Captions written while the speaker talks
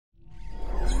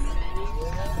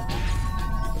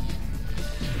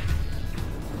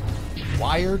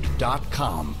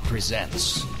Wired.com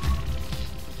presents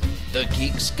The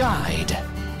Geek's Guide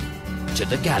to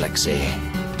the Galaxy.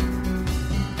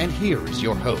 And here is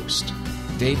your host,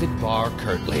 David Barr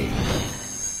Kirtley.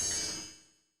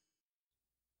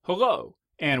 Hello,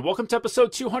 and welcome to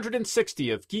episode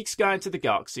 260 of Geek's Guide to the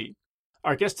Galaxy.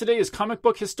 Our guest today is comic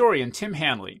book historian Tim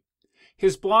Hanley.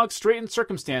 His blog, Straightened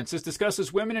Circumstances,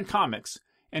 discusses women in comics,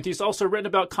 and he's also written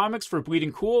about comics for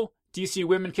Bleeding Cool, DC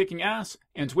Women Kicking Ass,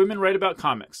 and Women Write About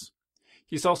Comics.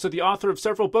 He's also the author of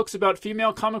several books about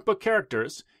female comic book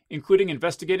characters, including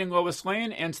Investigating Lois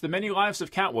Lane and The Many Lives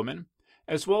of Catwoman,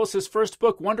 as well as his first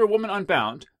book, Wonder Woman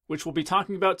Unbound, which we'll be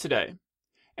talking about today.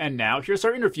 And now, here's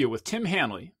our interview with Tim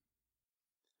Hanley.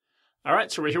 All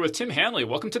right, so we're here with Tim Hanley.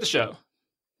 Welcome to the show.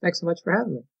 Thanks so much for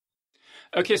having me.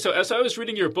 Okay, so as I was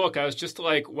reading your book, I was just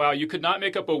like, wow, you could not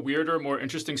make up a weirder, more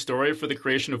interesting story for the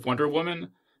creation of Wonder Woman.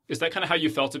 Is that kind of how you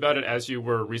felt about it as you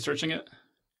were researching it?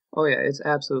 Oh yeah, it's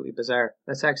absolutely bizarre.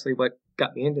 That's actually what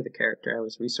got me into the character. I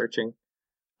was researching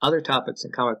other topics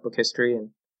in comic book history and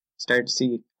started to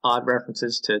see odd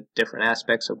references to different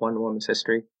aspects of Wonder Woman's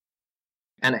history.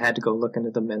 And I had to go look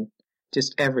into them, and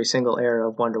just every single era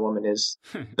of Wonder Woman is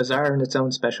bizarre in its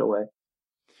own special way.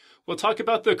 We'll talk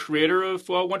about the creator of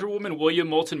Wonder Woman, William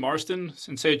Moulton Marston,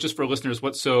 and say just for listeners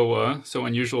what's so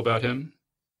unusual about him.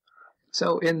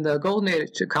 So in the golden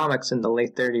age of comics in the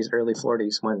late 30s, early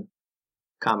 40s, when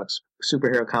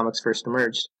superhero comics first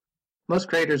emerged, most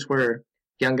creators were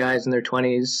young guys in their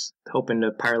 20s hoping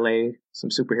to parlay some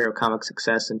superhero comic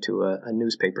success into a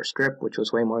newspaper strip, which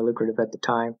was way more lucrative at the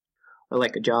time, or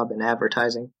like a job in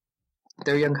advertising.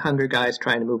 They're young, hungry guys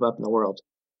trying to move up in the world.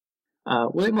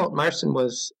 William Moulton Marston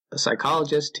was a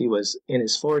psychologist. He was in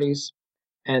his 40s,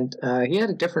 and he had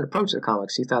a different approach to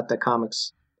comics. He thought that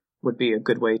comics would be a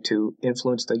good way to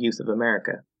influence the youth of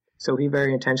America. So he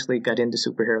very intentionally got into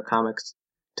superhero comics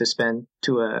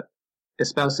to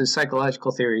espouse his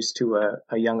psychological theories to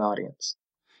a young audience.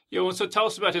 Yeah, well, so tell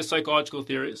us about his psychological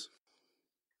theories.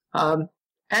 At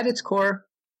its core,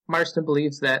 Marston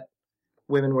believes that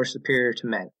women were superior to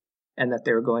men and that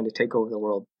they were going to take over the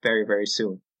world very, very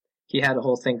soon. He had a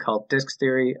whole thing called disc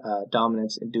theory,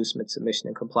 dominance, inducement, submission,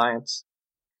 and compliance,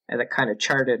 and that kind of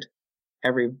charted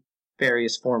every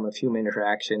various form of human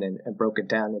interaction and broke it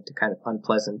down into kind of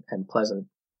unpleasant and pleasant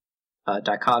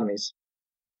dichotomies.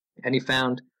 And he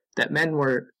found that men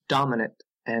were dominant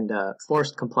and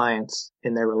forced compliance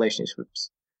in their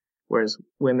relationships, whereas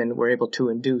women were able to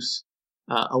induce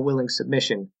a willing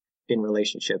submission in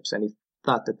relationships. And he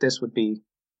thought that this would be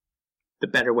the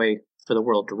better way for the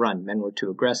world to run. Men were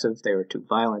too aggressive, they were too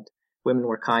violent. Women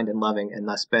were kind and loving and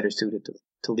thus better suited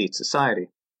to lead society.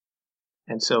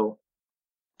 And so,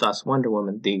 thus Wonder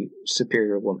Woman, the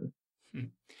superior woman.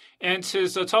 And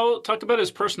talk about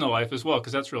his personal life as well,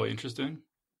 because that's really interesting.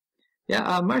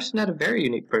 Yeah, Marston had a very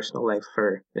unique personal life,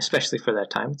 especially for that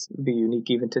time. It would be unique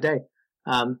even today.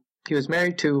 He was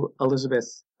married to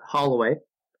Elizabeth Holloway,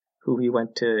 who he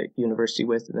went to university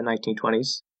with in the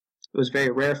 1920s. It was very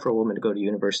rare for a woman to go to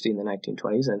university in the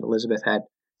 1920s, and Elizabeth had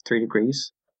 3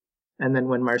 degrees. And then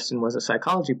when Marston was a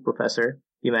psychology professor,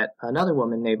 he met another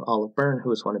woman named Olive Byrne, who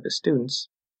was one of his students,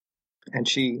 and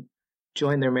she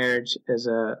joined their marriage as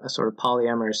a sort of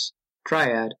polyamorous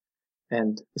triad,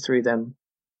 and the 3 of them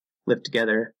lived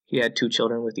together. He had 2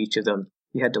 children with each of them.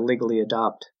 He had to legally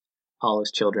adopt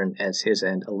Olive's children as his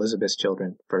and Elizabeth's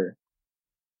children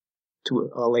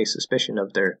to allay suspicion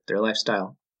of their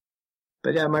lifestyle.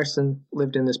 But yeah, Marston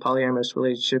lived in this polyamorous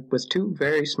relationship with 2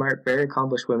 very smart, very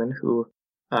accomplished women who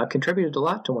contributed a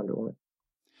lot to Wonder Woman.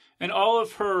 And all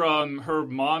of her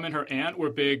mom and her aunt were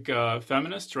big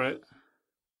feminists, right?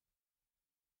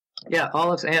 Yeah,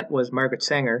 Olive's aunt was Margaret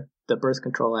Sanger, the birth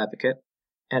control advocate,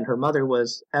 and her mother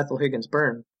was Ethel Higgins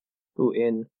Byrne, who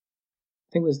I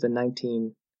think it was the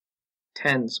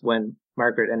 1910s when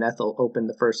Margaret and Ethel opened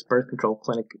the first birth control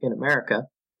clinic in America.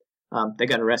 They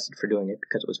got arrested for doing it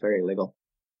because it was very illegal.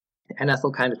 And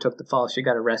Ethel kind of took the fall. She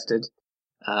got arrested,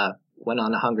 went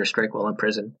on a hunger strike while in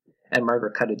prison, and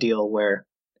Margaret cut a deal where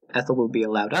Ethel would be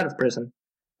allowed out of prison,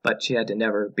 but she had to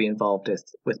never be involved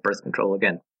with birth control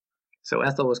again. So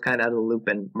Ethel was kind of out of the loop,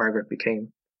 and Margaret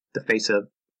became the face of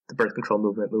the birth control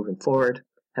movement moving forward,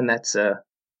 and that's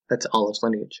Olive's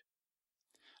lineage.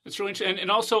 That's really interesting. And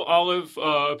also Olive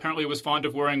apparently was fond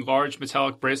of wearing large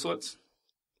metallic bracelets.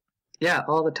 Yeah,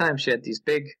 all the time. She had these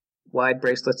big, wide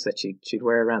bracelets that she'd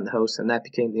wear around the house, and that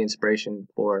became the inspiration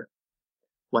for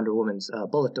Wonder Woman's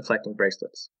bullet-deflecting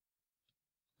bracelets.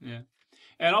 Yeah.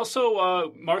 And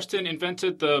also, Marston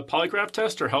invented the polygraph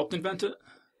test, or helped invent it?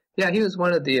 Yeah, he was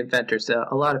one of the inventors.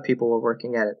 A lot of people were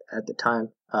working at it at the time.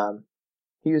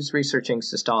 He was researching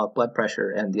systolic blood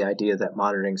pressure and the idea that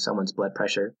monitoring someone's blood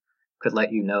pressure could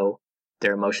let you know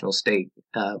their emotional state,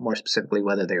 more specifically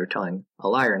whether they were telling a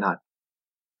lie or not.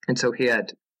 And so he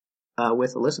had,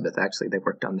 with Elizabeth, actually, they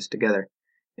worked on this together,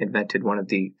 invented one of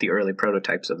the early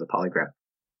prototypes of the polygraph.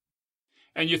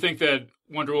 And you think that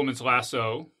Wonder Woman's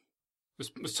lasso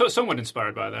was somewhat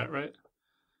inspired by that, right?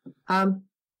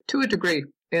 To a degree.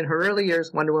 In her early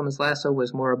years, Wonder Woman's lasso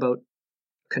was more about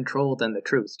control than the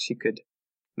truth. She could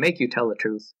make you tell the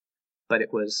truth, but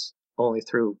it was only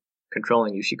through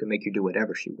controlling you she could make you do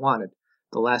whatever she wanted.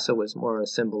 The lasso was more a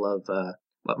symbol of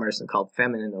what Marston called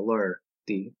feminine allure,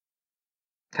 the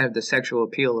kind of the sexual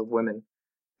appeal of women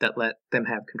that let them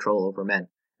have control over men.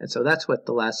 And so that's what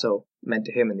the lasso meant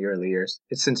to him in the early years.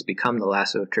 It's since become the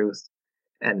lasso of truth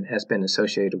and has been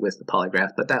associated with the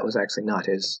polygraph, but that was actually not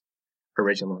his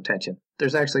original intention.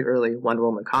 There's actually early Wonder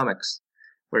Woman comics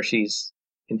where she's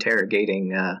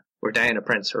interrogating, where Diana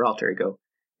Prince, her alter ego,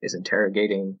 is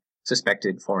interrogating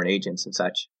suspected foreign agents and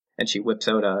such, and she whips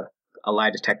out a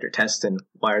lie detector test and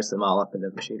wires them all up into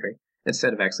the machinery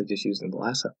instead of actually just using the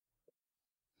lasso.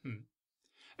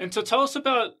 And so tell us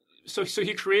about, so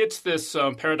he creates this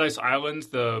Paradise Island,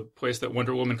 the place that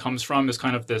Wonder Woman comes from, is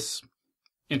kind of this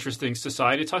interesting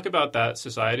society. Talk about that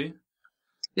society.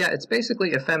 Yeah, it's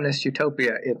basically a feminist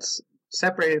utopia. It's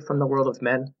separated from the world of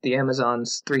men. The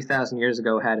Amazons 3,000 years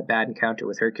ago had a bad encounter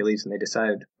with Hercules, and they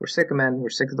decided, we're sick of men, we're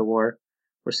sick of the war,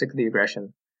 we're sick of the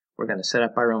aggression, we're going to set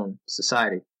up our own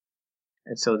society.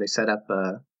 And so they set up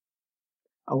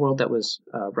a world that was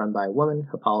run by a woman.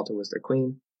 Hippolyta was their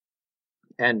queen.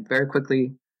 And very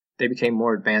quickly, they became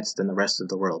more advanced than the rest of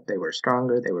the world. They were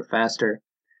stronger, they were faster.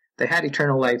 They had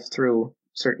eternal life through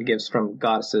certain gifts from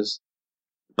goddesses.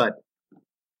 But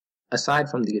aside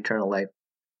from the eternal life,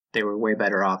 they were way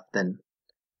better off than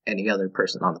any other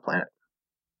person on the planet.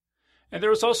 And there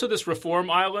was also this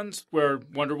Reform Island where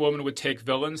Wonder Woman would take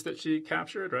villains that she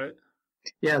captured, right?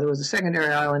 Yeah, there was a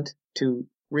secondary island to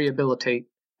rehabilitate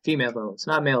female villains,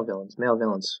 not male villains. Male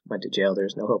villains went to jail.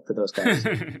 There's no hope for those guys.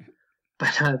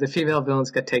 But the female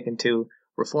villains got taken to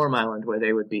Reform Island, where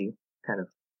they would be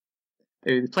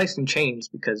they would be placed in chains,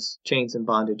 because chains and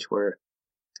bondage were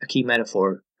a key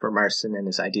metaphor for Marston and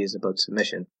his ideas about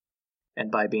submission. And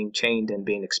by being chained and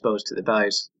being exposed to the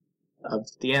values of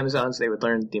the Amazons, they would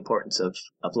learn the importance of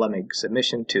loving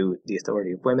submission to the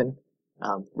authority of women,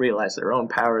 realize their own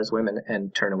power as women,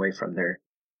 and turn away from their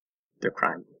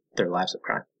crime, their lives of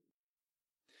crime.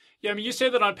 Yeah, I mean, you say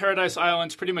that on Paradise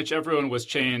Island, pretty much everyone was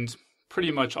chained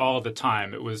pretty much all the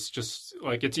time. It was just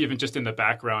like, it's even just in the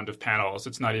background of panels.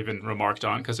 It's not even remarked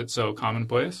on because it's so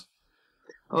commonplace.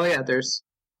 Oh yeah, there's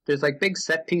like big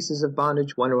set pieces of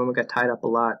bondage. Wonder Woman got tied up a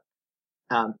lot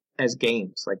as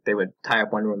games. Like they would tie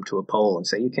up Wonder Woman to a pole and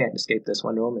say, "You can't escape this,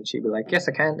 Wonder Woman." She'd be like, "Yes,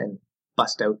 I can," and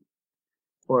bust out.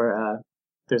 Or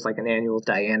there's like an annual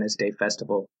Diana's Day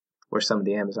festival where some of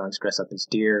the Amazons dress up as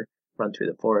deer, run through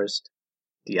the forest.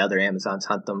 The other Amazons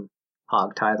hunt them,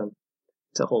 hog tie them.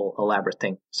 It's a whole elaborate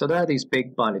thing. So there are these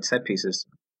big bondage set pieces.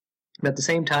 But at the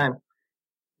same time,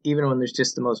 even when there's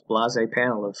just the most blasé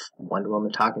panel of Wonder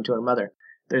Woman talking to her mother,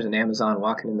 there's an Amazon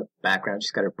walking in the background.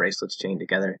 She's got her bracelets chained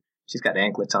together. She's got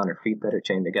anklets on her feet that are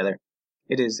chained together.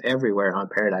 It is everywhere on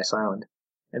Paradise Island,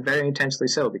 and very intentionally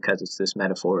so, because it's this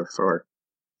metaphor for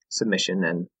submission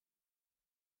and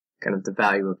kind of the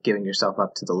value of giving yourself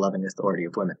up to the loving authority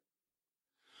of women.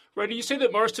 Right, and you say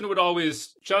that Marston would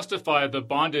always justify the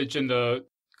bondage in the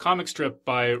comic strip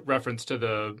by reference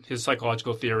to his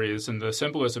psychological theories and the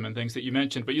symbolism and things that you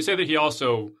mentioned, but you say that he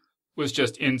also was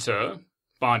just into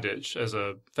bondage as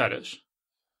a fetish.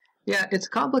 Yeah, it's a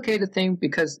complicated thing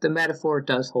because the metaphor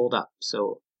does hold up.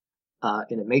 So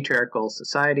in a matriarchal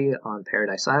society on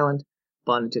Paradise Island,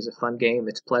 bondage is a fun game.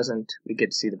 It's pleasant. We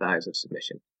get to see the values of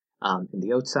submission. In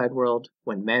the outside world,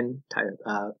 when men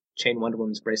chain Wonder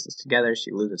Woman's bracelets together,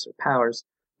 she loses her powers.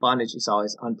 Bondage is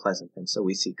always unpleasant, and so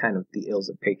we see kind of the ills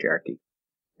of patriarchy.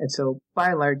 And so, by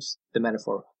and large, the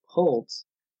metaphor holds.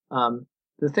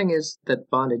 The thing is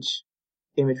that bondage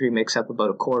imagery makes up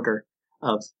about a quarter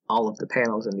of all of the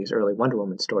panels in these early Wonder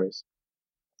Woman stories.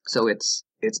 So it's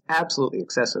absolutely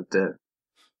excessive.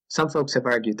 Some folks have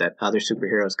argued that other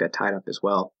superheroes got tied up as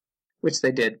well, which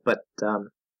they did, but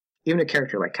even a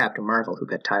character like Captain Marvel, who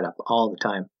got tied up all the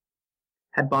time,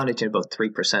 had bondage in about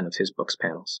 3% of his book's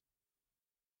panels.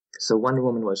 So Wonder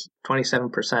Woman was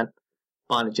 27%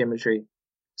 bondage imagery.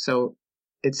 So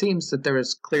it seems that there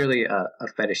is clearly a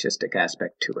fetishistic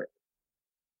aspect to it.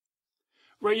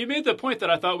 Right, you made the point that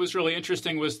I thought was really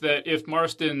interesting, was that if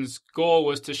Marston's goal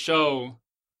was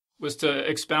to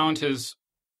expound his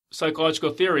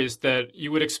psychological theories, that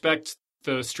you would expect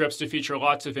the strips to feature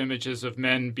lots of images of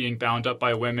men being bound up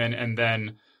by women and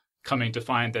then coming to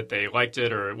find that they liked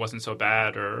it or it wasn't so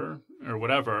bad or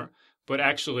whatever. But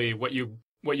actually what you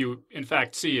in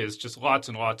fact see is just lots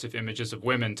and lots of images of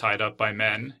women tied up by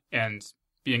men and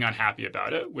being unhappy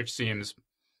about it, which seems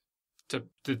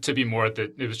to be more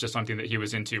that it was just something that he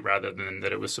was into rather than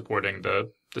that it was supporting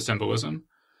the symbolism.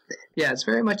 Yeah, it's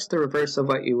very much the reverse of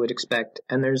what you would expect.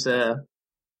 And there's a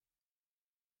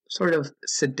sort of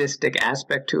sadistic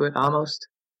aspect to it almost.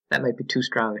 That might be too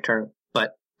strong a term.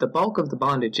 But the bulk of the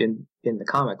bondage in the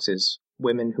comics is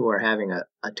women who are having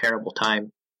a terrible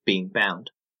time being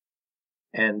bound.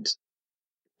 And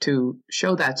to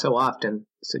show that so often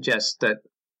suggests that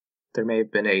there may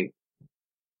have been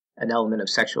an element of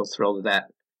sexual thrill to that,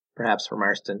 perhaps for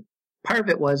Marston. Part of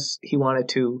it was he wanted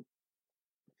to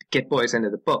get boys into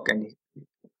the book, and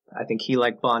I think he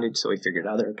liked bondage, so he figured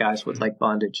other guys would like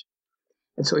bondage.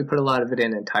 And so he put a lot of it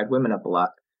in and tied women up a lot.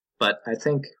 But I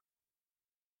think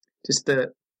just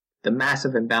the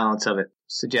massive imbalance of it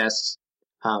suggests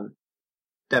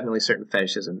definitely certain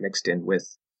fetishism mixed in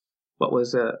with what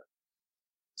was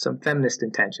some feminist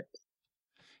intentions.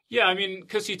 Yeah, I mean,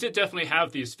 because he did definitely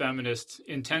have these feminist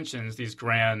intentions, these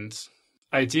grand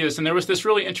ideas. And there was this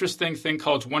really interesting thing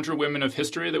called Wonder Woman of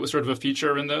History that was sort of a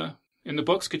feature in the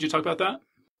books. Could you talk about that?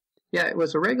 Yeah, it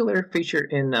was a regular feature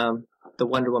in the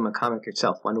Wonder Woman comic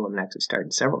itself. Wonder Woman actually starred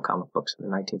in several comic books in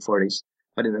the 1940s.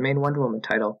 But in the main Wonder Woman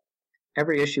title,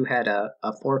 every issue had a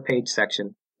 4-page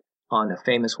section on a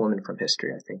famous woman from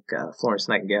history. I think Florence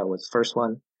Nightingale was the first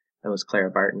one. That was Clara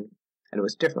Barton. And it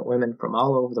was different women from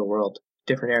all over the world,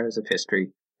 different eras of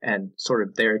history, and sort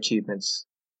of their achievements,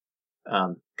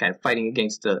 kind of fighting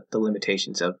against the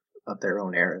limitations of their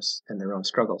own eras and their own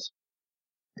struggles.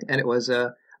 And it was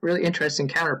a really interesting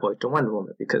counterpoint to Wonder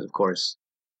Woman because, of course,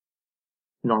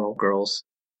 normal girls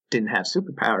didn't have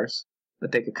superpowers,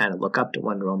 but they could kind of look up to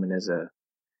Wonder Woman as a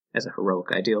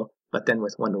heroic ideal. But then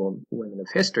with Wonder Woman of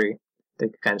History, they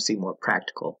could kind of see more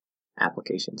practical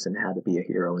applications in how to be a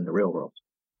hero in the real world.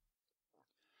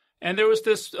 And there was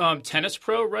this tennis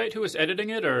pro, right, who was editing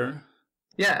it, or?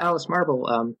 Yeah, Alice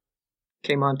Marble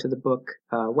came onto the book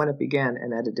when it began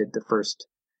and edited the first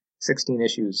 16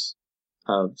 issues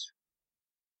of,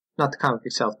 not the comic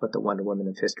itself, but the Wonder Woman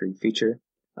of History feature.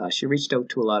 She reached out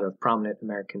to a lot of prominent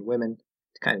American women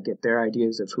to kind of get their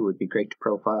ideas of who would be great to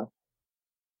profile.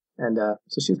 And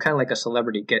so she was kind of like a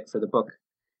celebrity get for the book.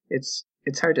 It's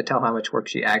hard to tell how much work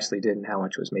she actually did and how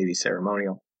much was maybe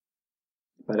ceremonial.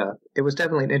 But it was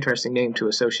definitely an interesting name to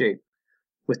associate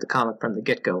with the comic from the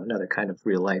get-go, another kind of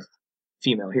real-life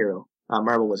female hero.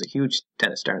 Marble was a huge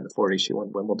tennis star in the 40s. She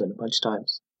won Wimbledon a bunch of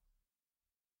times.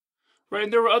 Right,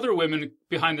 and there were other women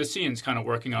behind the scenes kind of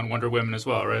working on Wonder Woman as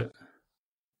well, right?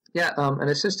 Yeah, an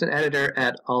assistant editor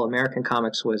at All American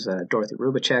Comics was Dorothy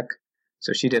Rubicek.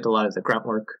 So she did a lot of the grunt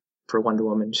work for Wonder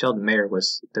Woman. Sheldon Mayer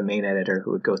was the main editor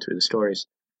who would go through the stories.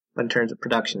 But in terms of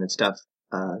production and stuff,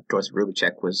 Dorothy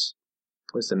Rubicek was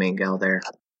the main gal there.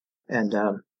 And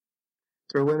there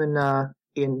were women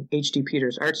in H.D.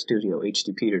 Peters' art studio.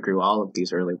 H.D. Peter drew all of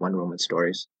these early Wonder Woman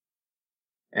stories.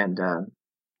 And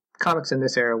comics in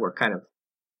this era were kind of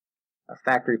a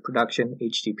factory production.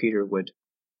 H.D. Peter would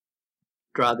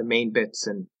draw the main bits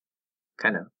and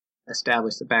kind of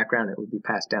establish the background. It would be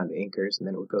passed down to inkers, and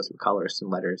then it would go through colorists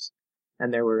and letters.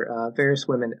 And there were various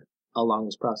women along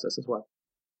this process as well.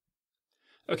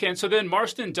 Okay, and so then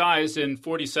Marston dies in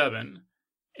 47,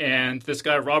 and this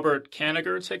guy Robert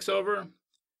Kanigher takes over,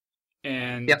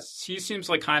 and Yep. He seems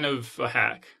like kind of a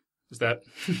hack. Is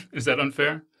that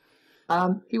unfair?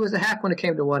 He was a hack when it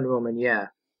came to Wonder Woman, yeah.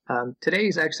 Today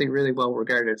he's actually really well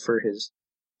regarded for his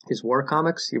war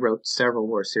comics. He wrote several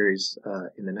war series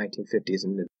in the 1950s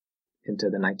and into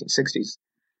the 1960s.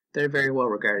 They're very well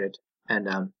regarded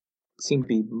and seem to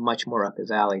be much more up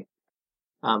his alley.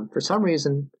 For some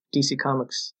reason, DC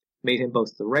Comics made him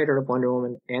both the writer of Wonder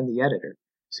Woman and the editor,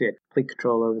 so he had complete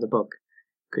control over the book,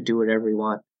 could do whatever he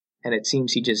wanted, and it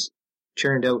seems he just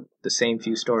churned out the same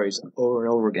few stories over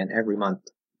and over again every month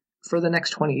for the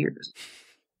next 20 years.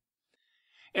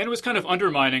 And it was kind of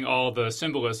undermining all the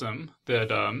symbolism that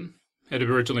had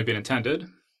originally been intended.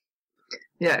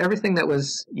 Yeah, everything that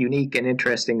was unique and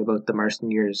interesting about the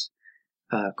Marston years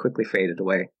quickly faded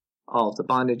away. All of the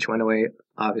bondage went away,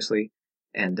 obviously,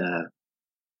 and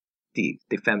the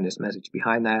feminist message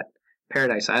behind that.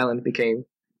 Paradise Island became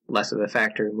less of a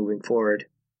factor moving forward.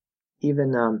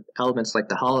 Even elements like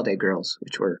the Holiday Girls,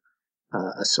 which were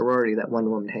a sorority that Wonder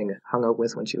Woman hung out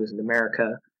with when she was in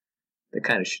America, the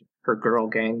kind of her girl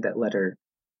gang that let her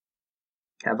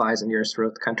have eyes and ears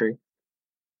throughout the country.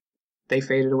 They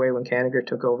faded away when Kanigher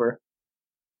took over.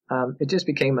 It just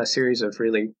became a series of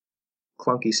really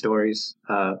clunky stories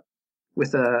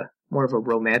with a more of a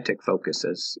romantic focus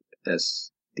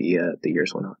as the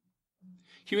years went on.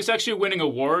 He was actually winning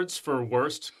awards for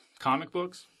worst comic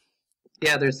books.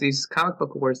 Yeah, there's these comic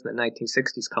book awards in the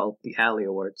 1960s called the Alley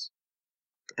Awards,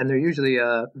 and they're usually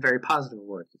very positive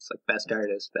awards. It's like best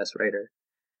artist, best writer,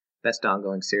 best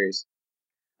ongoing series.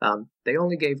 They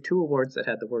only gave 2 awards that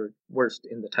had the word worst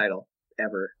in the title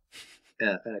ever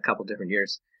in a couple different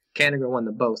years. Kanigher won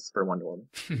them both for Wonder Woman.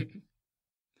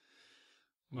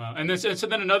 Wow. And so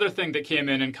then another thing that came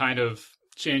in and kind of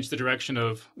changed the direction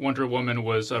of Wonder Woman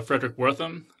was Frederick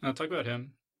Wertham. I'll talk about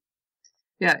him.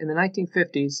 Yeah, in the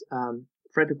 1950s,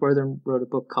 Frederick Wertham wrote a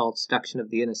book called Seduction of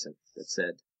the Innocent that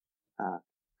said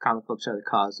comic books are the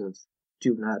cause of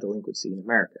juvenile delinquency in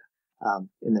America.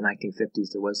 In the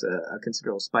 1950s, there was a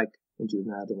considerable spike in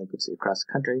juvenile delinquency across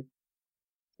the country.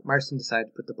 Marston decided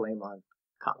to put the blame on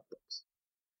comic books.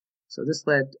 So this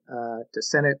led to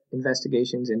Senate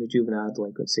investigations into juvenile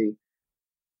delinquency.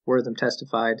 Wertham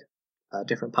testified,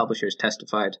 different publishers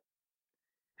testified,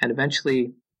 and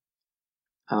eventually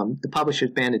the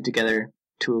publishers banded together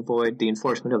to avoid the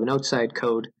enforcement of an outside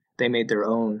code. They made their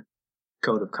own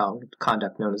code of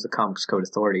conduct known as the Comics Code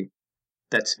Authority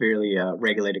that severely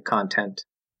regulated content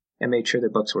and made sure their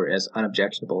books were as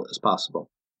unobjectionable as possible.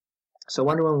 So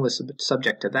Wonder Woman was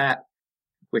subject to that,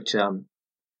 which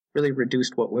really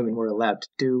reduced what women were allowed to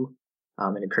do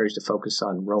and encouraged a focus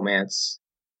on romance.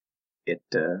 It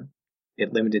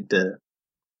limited the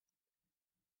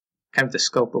kind of the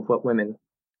scope of what women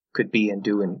could be and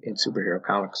do in superhero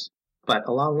comics. But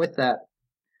along with that,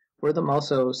 Wertham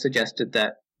also suggested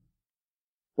that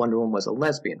Wonder Woman was a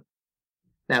lesbian.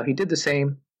 Now, he did the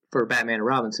same for Batman and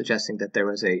Robin, suggesting that there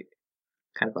was a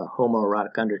kind of a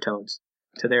homoerotic undertones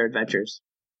to their adventures,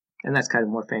 and that's kind of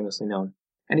more famously known.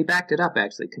 And he backed it up,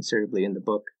 actually, considerably in the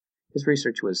book. His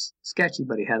research was sketchy,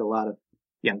 but he had a lot of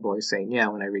young boys saying, yeah,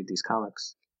 when I read these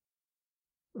comics,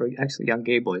 or actually young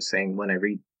gay boys saying, when I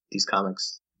read these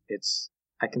comics,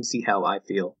 I can see how I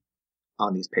feel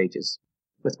on these pages.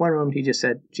 With Wonder Woman, he just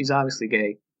said, she's obviously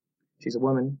gay. She's a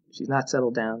woman. She's not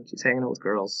settled down. She's hanging out with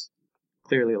girls.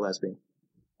 Clearly a lesbian.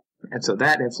 And so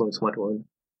that influenced Wonder Woman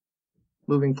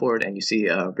moving forward, and you see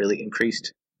a really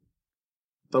increased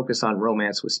focus on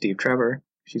romance with Steve Trevor.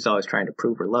 She's always trying to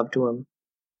prove her love to him,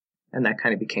 and that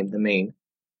kind of became the main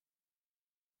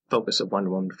focus of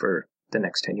Wonder Woman for the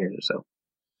next 10 years or so.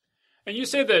 And you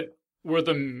say that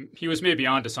he was maybe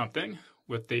onto something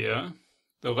with the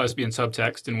lesbian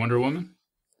subtext in Wonder Woman?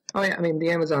 Oh yeah, I mean,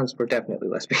 the Amazons were definitely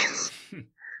lesbians.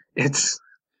 It's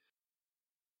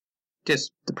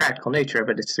just the practical nature of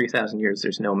it. It's 3,000 years,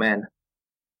 there's no men.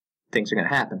 Things are going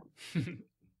to happen.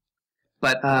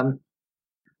 But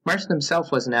Marston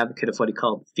himself was an advocate of what he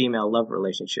called female love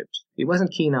relationships. He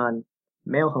wasn't keen on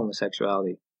male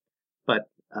homosexuality, but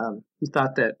he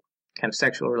thought that kind of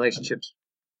sexual relationships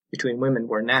between women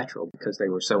were natural because they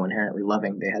were so inherently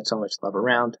loving. They had so much love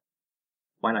around.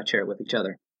 Why not share it with each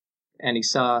other? And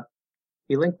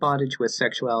he linked bondage with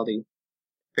sexuality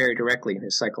very directly in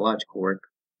his psychological work,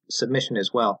 submission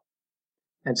as well.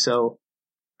 And so,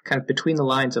 kind of between the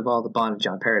lines of all the bondage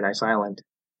on Paradise Island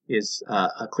is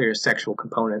a clear sexual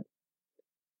component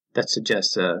that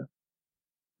suggests a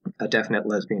definite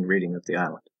lesbian reading of the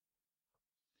island.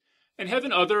 And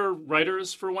haven't other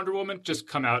writers for Wonder Woman just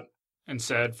come out and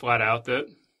said flat out that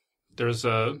there's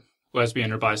a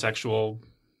lesbian or bisexual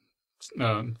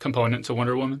component to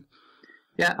Wonder Woman?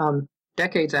 Yeah,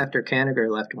 decades after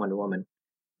Kanigher left Wonder Woman,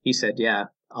 he said, yeah,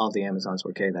 all the Amazons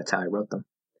were gay. That's how I wrote them.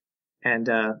 And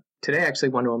today, actually,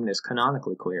 Wonder Woman is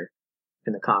canonically queer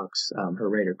in the comics. Her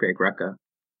writer, Greg Rucka,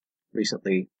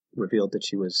 recently revealed that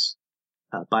she was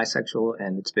bisexual,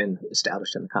 and it's been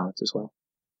established in the comics as well.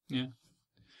 Yeah.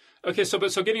 Okay, so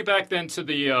getting back then to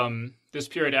the this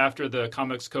period after the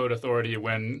Comics Code Authority,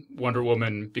 when Wonder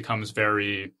Woman becomes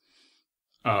very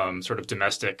sort of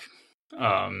domestic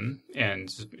and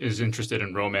is interested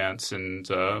in romance and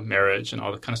marriage and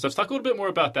all that kind of stuff. Talk a little bit more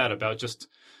about that, about just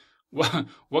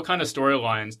what kind of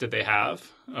storylines did they have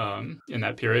in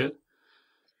that period?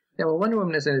 Yeah, well, Wonder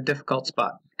Woman is in a difficult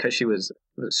spot because she was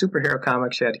a superhero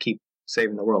comic. She had to keep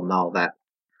saving the world and all of that.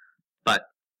 But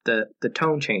the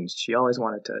tone changed. She always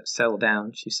wanted to settle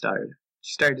down. She started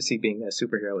to see being a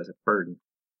superhero as a burden.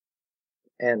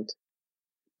 And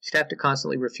she'd have to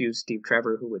constantly refuse Steve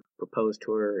Trevor, who would propose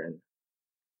to her and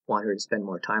want her to spend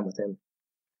more time with him.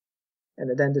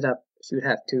 And it ended up she would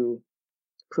have to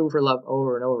prove her love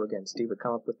over and over again. Steve would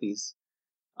come up with these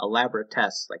elaborate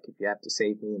tests, like if you have to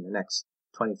save me in the next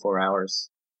 24 hours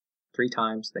 3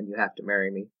 times, then you have to marry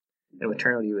me. And in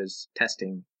return, he was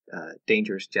testing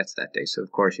dangerous jets that day, so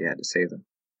of course you had to save them.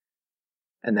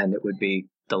 And then it would be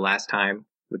the last time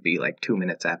would be like 2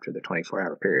 minutes after the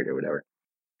 24-hour period or whatever.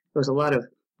 There was a lot of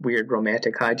weird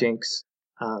romantic hijinks,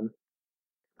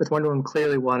 with Wonder Woman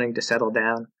clearly wanting to settle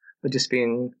down, but just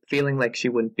feeling like she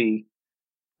wouldn't be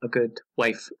a good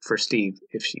wife for Steve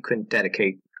if she couldn't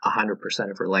dedicate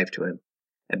 100% of her life to him.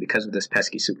 And because of this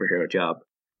pesky superhero job,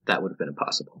 that would have been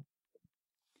impossible.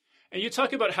 And you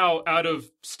talk about how out of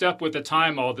step with the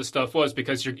time all this stuff was,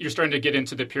 because you're starting to get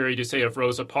into the period, you say, of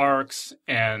Rosa Parks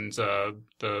and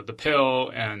the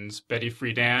pill and Betty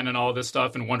Friedan and all this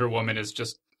stuff. And Wonder Woman is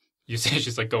just, you say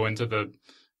she's like going to the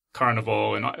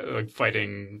carnival and like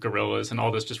fighting gorillas and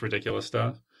all this just ridiculous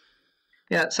stuff.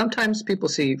 Yeah, sometimes people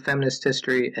see feminist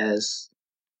history as,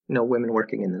 women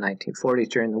working in the 1940s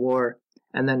during the war,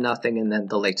 and then nothing, and then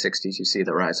the late 60s you see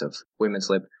the rise of women's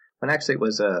lib. But actually it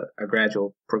was a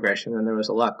gradual progression, and there was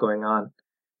a lot going on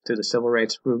through the civil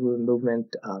rights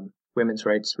movement. Women's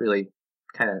rights really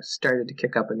kind of started to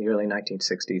kick up in the early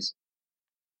 1960s.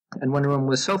 And Wonder Woman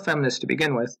was so feminist to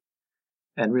begin with,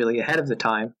 and really ahead of the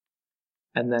time.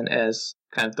 And then as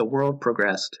kind of the world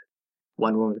progressed,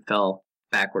 Wonder Woman fell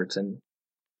backwards and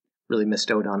really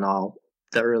missed out on all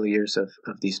the early years of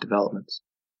these developments.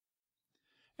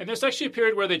 And there's actually a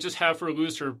period where they just have her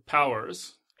lose her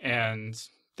powers, and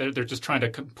they're just trying to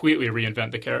completely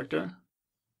reinvent the character.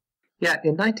 Yeah,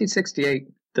 in 1968,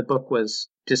 the book was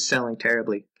just selling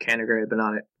terribly. Kanigher had been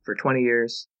on it for 20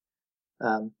 years.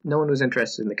 No one was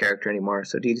interested in the character anymore,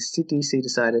 so DC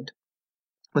decided,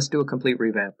 let's do a complete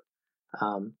revamp.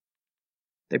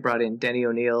 They brought in Denny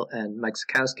O'Neil and Mike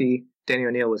Sekowsky. Denny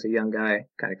O'Neil was a young guy,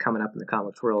 kind of coming up in the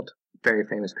comics world, very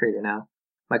famous creator now.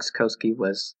 Mike Sekowsky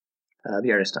was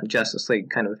the artist on Justice League,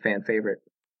 kind of a fan favorite.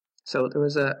 So there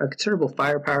was a considerable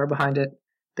firepower behind it.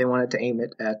 They wanted to aim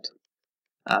it at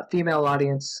a female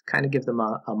audience, kind of give them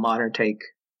a modern take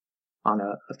on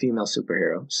a female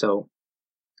superhero. So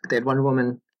they had Wonder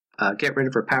Woman get rid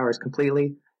of her powers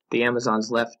completely. The Amazons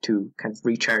left to kind of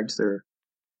recharge their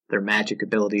magic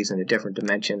abilities in a different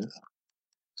dimension.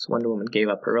 So Wonder Woman gave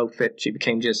up her outfit. She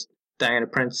became just Diana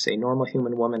Prince, a normal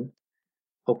human woman,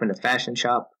 opened a fashion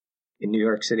shop in New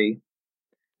York City,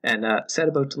 and set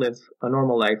about to live a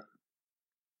normal life.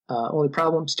 Only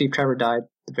problem, Steve Trevor died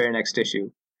the very next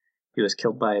issue. He was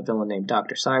killed by a villain named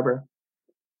Dr. Cyber.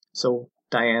 So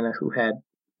Diana, who had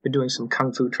been doing some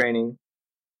kung fu training,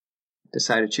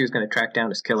 decided she was going to track down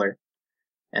his killer,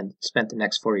 and spent the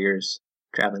next 4 years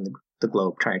traveling the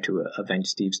globe trying to avenge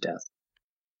Steve's death.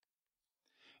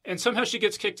 And somehow she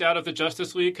gets kicked out of the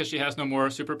Justice League because she has no more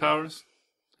superpowers?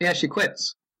 Yeah, she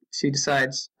quits. She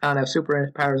decides, I don't have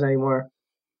superpowers anymore.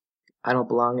 I don't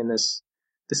belong in this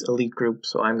elite group,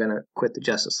 so I'm going to quit the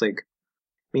Justice League.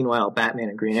 Meanwhile, Batman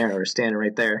and Green Arrow are standing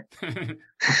right there.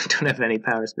 Don't have any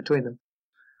powers between them.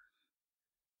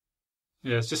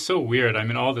 Yeah, it's just so weird. I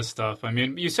mean, all this stuff. I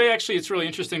mean, you say actually it's really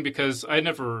interesting because I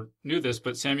never knew this,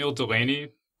 but Samuel Delany,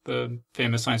 the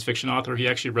famous science fiction author, he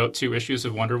actually wrote 2 issues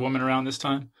of Wonder Woman around this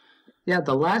time. Yeah,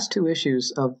 the last 2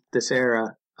 issues of this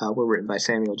era were written by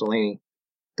Samuel Delany.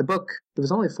 The book, it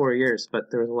was only 4 years, but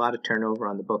there was a lot of turnover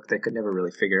on the book. They could never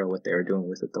really figure out what they were doing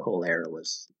with it. The whole era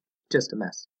was just a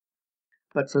mess.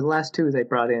 But for the last 2, they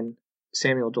brought in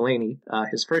Samuel Delany.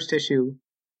 His first issue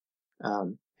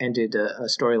ended a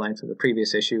storyline from the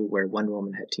previous issue where Wonder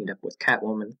Woman had teamed up with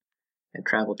Catwoman and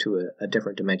traveled to a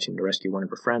different dimension to rescue one of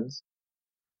her friends.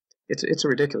 It's a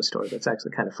ridiculous story, but it's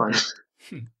actually kind of fun.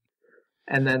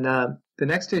 And then the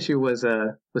next issue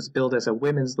was billed as a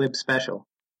women's lib special.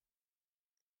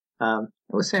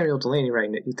 With Samuel Delany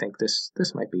writing it, you think this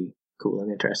might be cool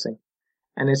and interesting,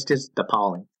 and it's just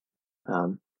appalling.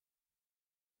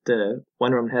 The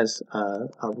Wonder Woman has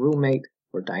a roommate,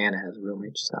 or Diana has a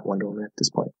roommate. She's not Wonder Woman at this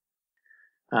point.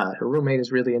 Her roommate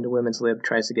is really into women's lib,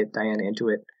 tries to get Diana into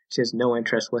it. She has no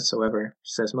interest whatsoever.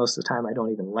 She says most of the time, I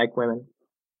don't even like women.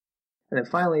 And then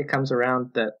finally it comes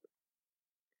around that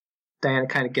Diana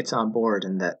kind of gets on board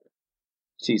and that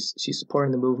she's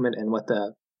supporting the movement, and what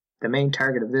the main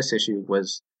target of this issue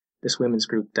was this women's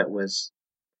group that was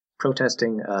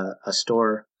protesting a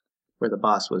store where the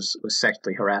boss was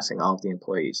sexually harassing all of the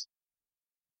employees.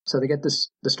 So they get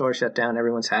the store shut down,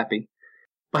 everyone's happy.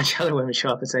 A bunch of other women show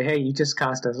up and say, hey, you just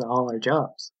cost us all our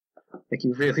jobs. Like,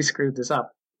 you really screwed this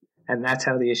up. And that's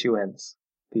how the issue ends.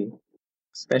 The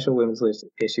special women's list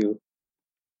issue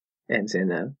ends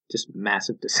in just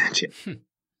massive dissension.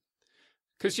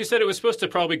 Because you said it was supposed to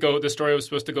the story was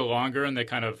supposed to go longer, and they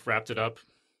kind of wrapped it up.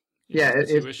 Yeah,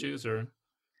 two issues, or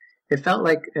it felt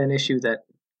like an issue that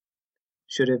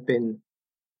should have been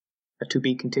a to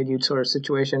be continued sort of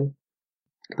situation.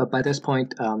 But by this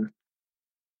point,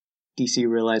 DC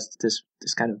realized that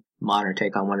this kind of modern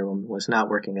take on Wonder Woman was not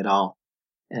working at all,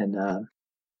 and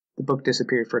the book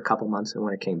disappeared for a couple months, and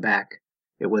when it came back,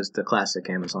 it was the classic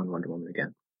Amazon Wonder Woman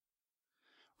again.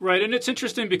 Right, and it's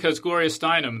interesting because Gloria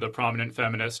Steinem, the prominent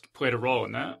feminist, played a role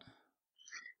in that.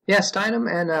 Yeah, Steinem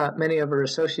and many of her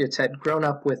associates had grown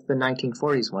up with the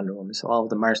 1940s Wonder Woman, so all of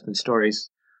the Marston stories,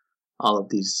 all of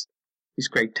these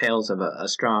great tales of a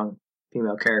strong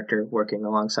female character working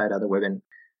alongside other women,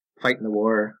 fighting the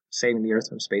war, saving the Earth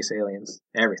from space aliens,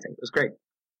 everything. It was great.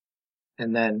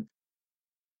 And then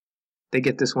they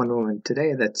get this Wonder Woman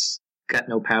today that's got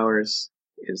no powers,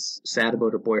 is sad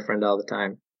about her boyfriend all the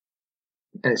time,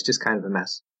 and it's just kind of a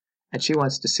mess. And she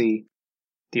wants to see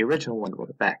the original Wonder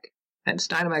Woman back. And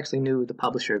Steinem actually knew the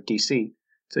publisher of DC,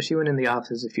 so she went in the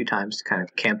offices a few times to kind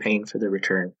of campaign for the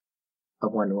return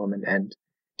of Wonder Woman, and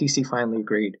DC finally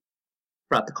agreed,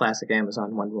 brought the classic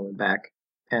Amazon Wonder Woman back,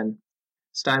 and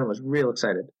Steinem was real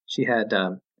excited. She had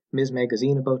Ms.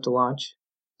 Magazine about to launch,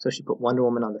 so she put Wonder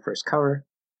Woman on the first cover,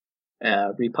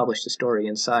 republished a story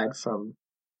inside from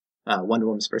Wonder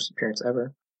Woman's first appearance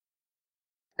ever,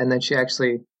 and then she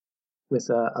actually, with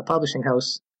a publishing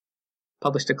house,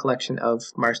 published a collection of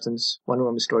Marston's Wonder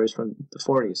Woman stories from the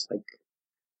 40s. Like,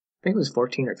 I think it was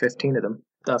 14 or 15 of them.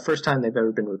 The first time they've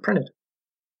ever been reprinted.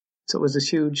 So it was this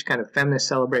huge kind of feminist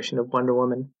celebration of Wonder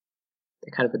Woman. They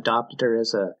kind of adopted her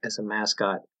as a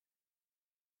mascot.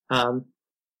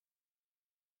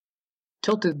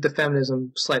 Tilted the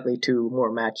feminism slightly to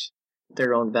more match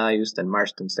their own values than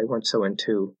Marston's. They weren't so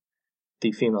into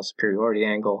the female superiority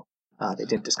angle. They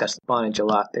didn't discuss the bondage a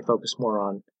lot. They focused more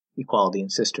on equality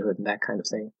and sisterhood and that kind of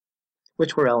thing,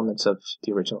 which were elements of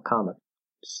the original comic.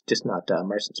 It's just not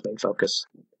Marston's main focus.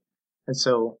 And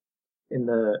so in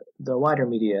the wider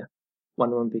media,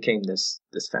 Wonder Woman became this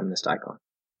feminist icon.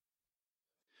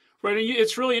 Right, and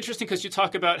it's really interesting because you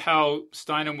talk about how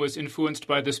Steinem was influenced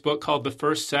by this book called The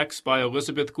First Sex by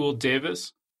Elizabeth Gould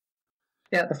Davis.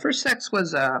 Yeah, The First Sex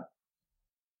was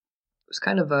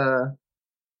kind of a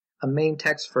main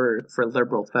text for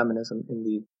liberal feminism in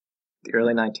the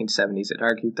early 1970s. It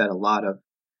argued that a lot of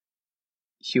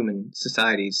human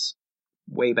societies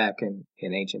way back in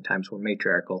ancient times were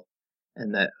matriarchal,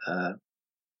 and that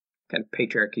kind of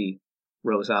patriarchy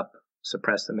rose up,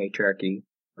 suppressed the matriarchy,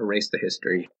 erased the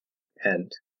history,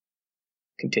 and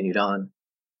continued on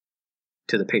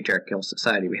to the patriarchal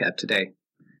society we have today.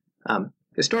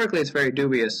 Historically, it's very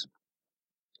dubious,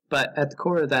 but at the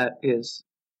core of that is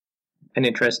an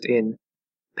interest in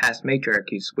past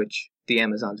matriarchies, which the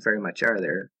Amazons very much are.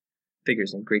 They're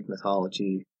figures in Greek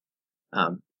mythology,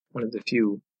 one of the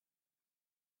few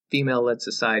female-led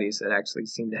societies that actually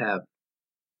seem to have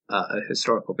a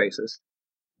historical basis.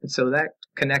 And so that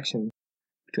connection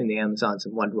between the Amazons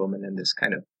and Wonder Woman and this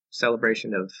kind of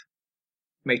celebration of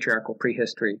matriarchal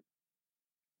prehistory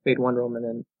made Wonder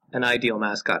Woman an ideal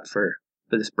mascot for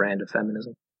this brand of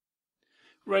feminism.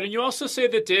 Right, and you also say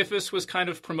that Davis was kind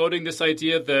of promoting this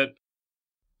idea that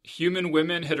human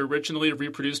women had originally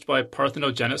reproduced by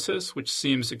parthenogenesis, which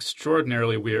seems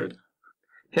extraordinarily weird.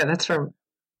 Yeah, that's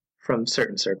from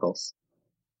certain circles.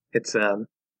 It's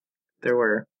there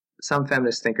were some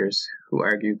feminist thinkers who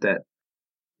argued that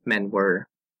men were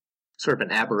sort of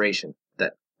an aberration,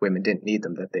 that women didn't need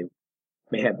them, that they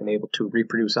may have been able to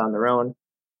reproduce on their own,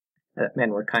 that men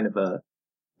were kind of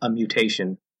a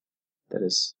mutation that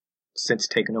has since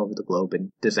taken over the globe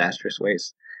in disastrous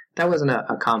ways. That wasn't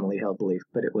a commonly held belief,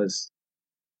 but it was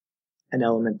an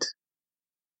element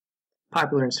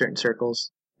popular in certain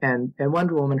circles. And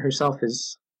Wonder Woman herself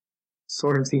is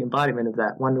sort of the embodiment of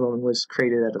that. Wonder Woman was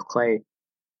created out of clay,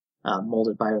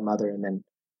 molded by her mother, and then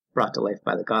brought to life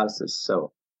by the goddesses.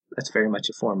 So that's very much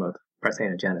a form of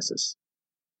parthenogenesis.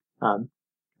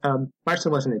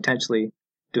 Marston wasn't intentionally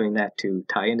doing that to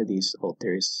tie into these old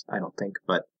theories, I don't think,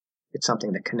 but it's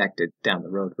something that connected down the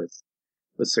road with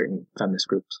certain feminist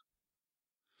groups.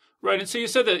 Right, and so you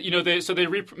said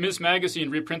that Ms. Magazine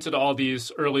reprinted all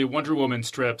these early Wonder Woman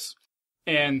strips,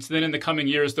 and then in the coming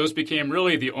years, those became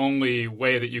really the only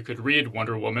way that you could read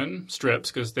Wonder Woman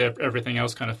strips because everything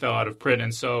else kind of fell out of print,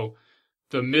 and so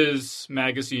the Ms.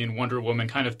 Magazine Wonder Woman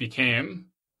kind of became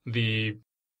the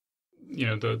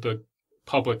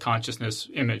public consciousness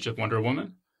image of Wonder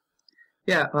Woman.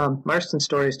 Yeah, Marston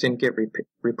stories didn't get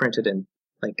reprinted in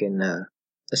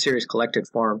a series collected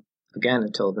form again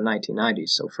until the 1990s.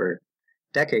 So for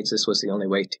decades, this was the only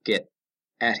way to get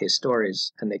at his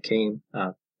stories, and they came.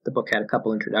 The book had a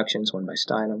couple introductions, one by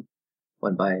Steinem,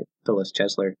 one by Phyllis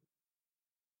Chesler,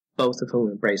 both of whom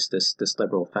embraced this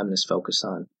liberal feminist focus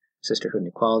on sisterhood and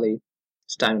equality.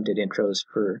 Steinem did intros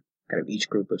for kind of each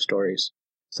group of stories.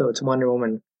 So it's Wonder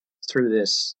Woman through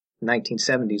this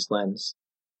 1970s lens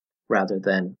rather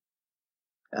than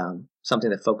something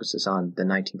that focuses on the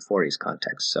 1940s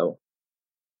context. So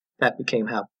that became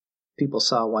how people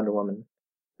saw Wonder Woman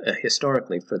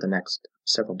historically for the next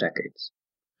several decades.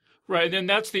 Right, and then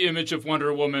that's the image of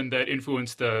Wonder Woman that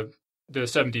influenced the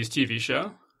 70s TV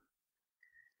show.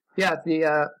 Yeah,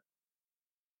 the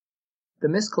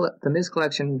Ms.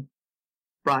 Collection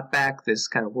brought back this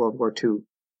kind of World War II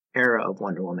era of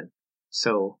Wonder Woman.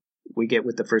 So we get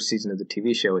with the first season of the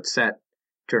TV show, it's set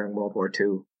during World War II.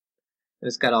 And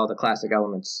it's got all the classic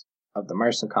elements of the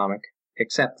Marston comic,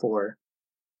 except for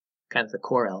kind of the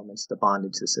core elements, the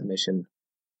bondage, the submission,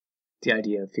 the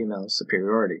idea of female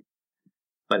superiority.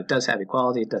 But it does have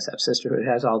equality, it does have sisterhood, it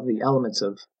has all the elements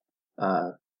of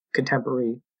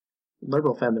contemporary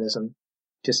liberal feminism,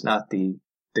 just not the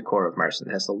core of Marston.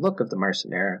 It has the look of the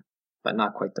Marston era, but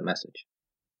not quite the message.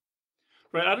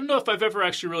 Right. I don't know if I've ever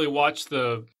actually really watched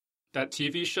that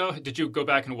TV show. Did you go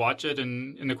back and watch it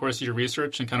in the course of your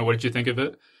research, and kind of what did you think of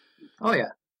it? Oh, yeah.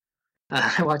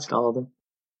 I watched all of them.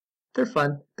 They're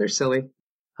fun. They're silly.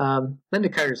 Linda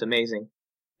Carter's amazing.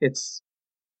 It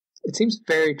seems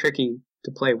very tricky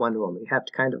to play Wonder Woman. You have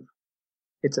to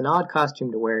it's an odd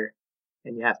costume to wear,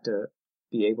 and you have to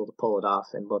be able to pull it off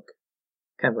and look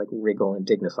kind of like regal and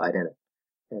dignified in it.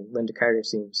 And Linda Carter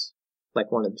seems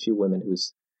like one of the few women who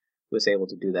was able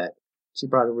to do that. She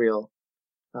brought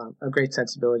a great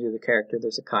sensibility to the character.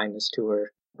 There's a kindness to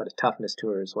her, but a toughness to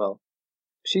her as well.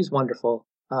 She's wonderful.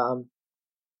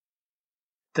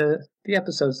 The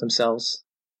episodes themselves,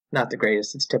 not the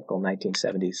greatest. It's typical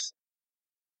 1970s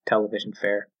television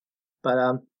fare.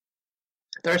 But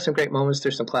there are some great moments.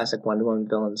 There's some classic Wonder Woman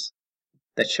villains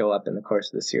that show up in the course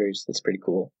of the series. That's pretty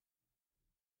cool.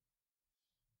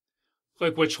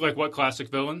 Like what classic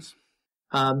villains?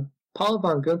 Paula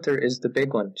von Gunther is the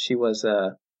big one. She was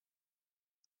a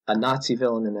Nazi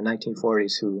villain in the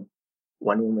 1940s who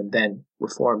Wonder Woman then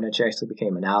reformed, and she actually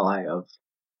became an ally of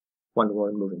Wonder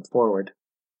Woman moving forward.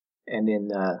 And in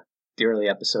the early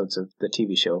episodes of the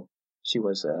TV show, she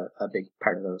was a big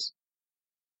part of those.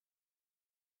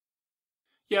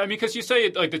 Yeah, I mean, because you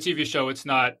say like the TV show, it's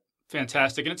not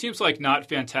fantastic, and it seems like not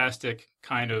fantastic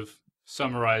kind of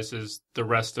summarizes the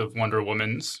rest of Wonder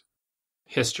Woman's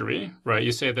history, right?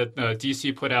 You say that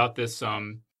DC put out this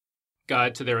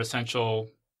guide to their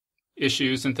essential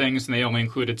issues and things, and they only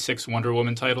included 6 Wonder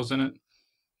Woman titles in it.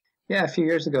 Yeah, a few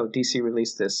years ago, DC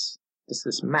released this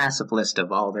massive list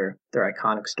of all their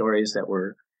iconic stories that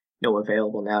were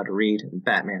available now to read. And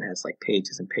Batman has like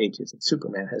pages and pages, and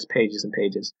Superman has pages and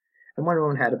pages, and Wonder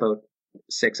Woman had about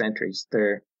 6 entries.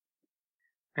 There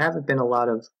haven't been a lot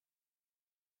of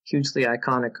hugely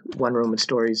iconic Wonder Woman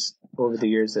stories over the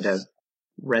years that have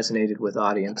resonated with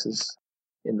audiences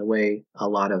in the way a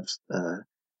lot of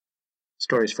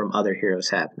stories from other heroes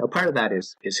have. Now, part of that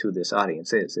is who this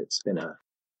audience is. It's been a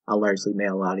largely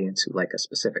male audience who like a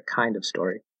specific kind of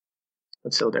story.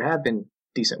 And so there have been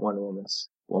decent Wonder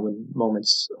Woman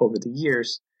moments over the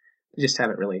years. They just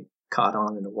haven't really caught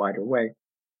on in a wider way.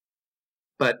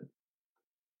 But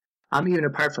even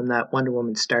apart from that, Wonder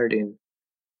Woman starred in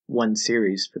one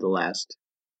series for the last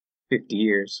 50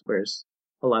 years, whereas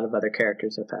a lot of other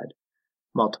characters have had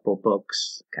multiple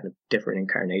books, kind of different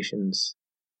incarnations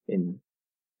in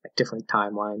like different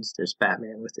timelines. There's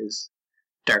Batman with his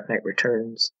Dark Knight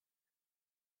Returns.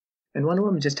 And Wonder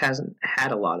Woman just hasn't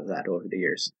had a lot of that over the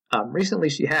years. Recently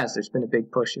she has. There's been a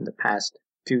big push in the past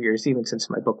few years, even since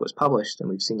my book was published, and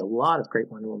we've seen a lot of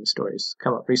great Wonder Woman stories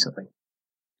come up recently.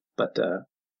 But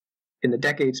in the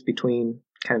decades between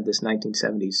kind of this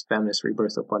 1970s feminist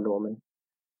rebirth of Wonder Woman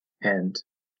and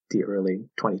the early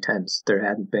 2010s, there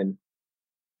hadn't been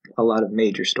a lot of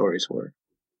major stories for her.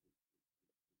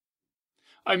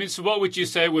 I mean, so what would you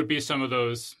say would be some of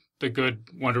the good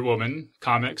Wonder Woman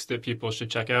comics that people should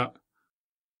check out?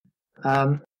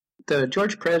 The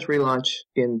George Perez relaunch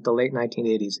in the late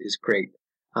 1980s is great.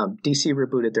 DC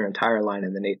rebooted their entire line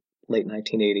in the late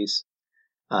 1980s.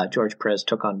 George Perez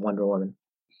took on Wonder Woman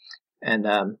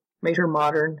and made her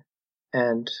modern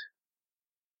and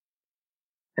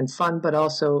fun, but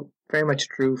also very much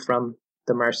drew from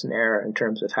the Marston era in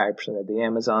terms of how he presented the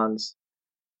Amazons,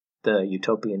 the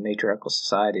utopian matriarchal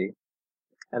society,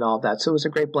 and all of that. So it was a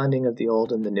great blending of the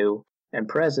old and the new. And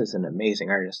Perez is an amazing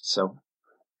artist. So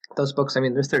those books, I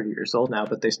mean, they're 30 years old now,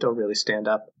 but they still really stand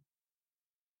up.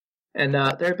 And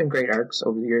there have been great arcs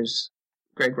over the years.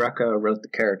 Greg Rucka wrote the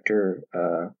character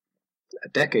a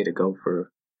decade ago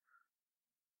for,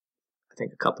 I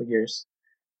think, a couple of years.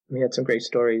 And he had some great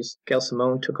stories. Gail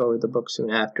Simone took over the book soon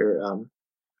after.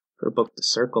 Her book, The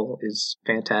Circle, is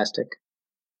fantastic.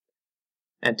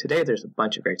 And today there's a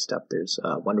bunch of great stuff. There's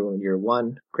Wonder Woman Year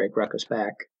One, Greg Rucka's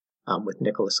back, with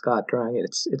Nicholas Scott drawing it.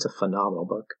 It's a phenomenal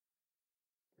book.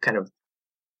 Kind of,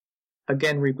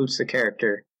 again, reboots the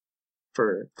character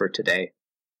for today.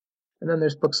 And then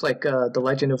there's books like The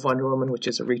Legend of Wonder Woman, which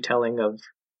is a retelling of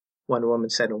Wonder Woman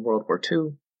set in World War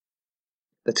II.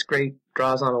 That's great,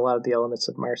 draws on a lot of the elements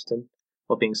of Marston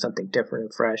while being something different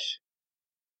and fresh.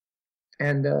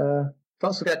 And we've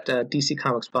also got DC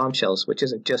Comics Bombshells, which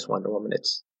isn't just Wonder Woman,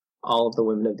 it's all of the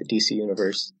women of the DC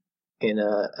universe in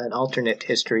an alternate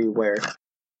history where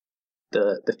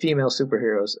the female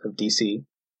superheroes of DC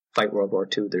fight World War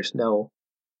II. There's no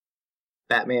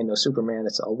Batman, no Superman,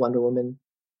 it's all Wonder Woman,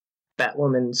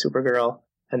 Batwoman, Supergirl,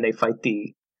 and they fight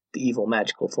the evil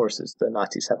magical forces the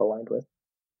Nazis have aligned with.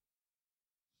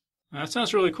 That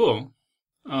sounds really cool.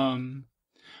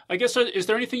 I guess, is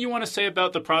there anything you want to say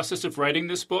about the process of writing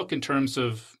this book in terms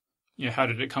of, how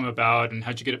did it come about and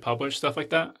how'd you get it published, stuff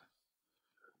like that?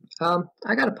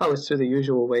 I got it published through the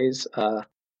usual ways, but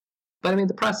I mean,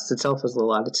 the process itself was a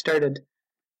lot. It started,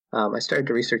 I started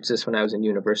to research this when I was in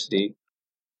university.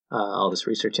 All this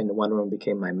research into Wonder Woman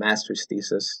became my master's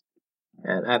thesis.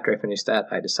 And after I finished that,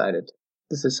 I decided,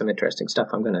 this is some interesting stuff.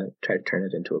 I'm going to try to turn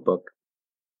it into a book.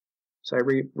 So I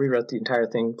rewrote the entire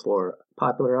thing for a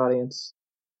popular audience.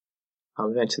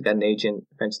 Eventually got an agent,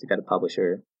 eventually got a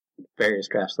publisher. Various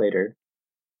drafts later,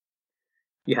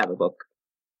 you have a book.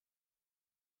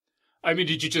 I mean,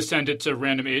 did you just send it to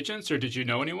random agents, or did you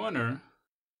know anyone, or?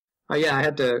 Oh yeah, I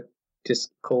had to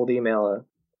just cold email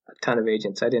a ton of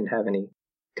agents. I didn't have any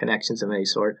connections of any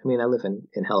sort. I mean, I live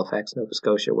in Halifax, Nova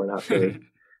Scotia. We're not really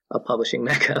a publishing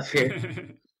mecca up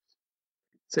here.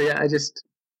 So yeah, I just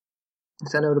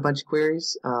sent out a bunch of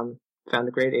queries, found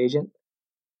a great agent,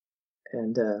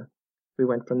 and we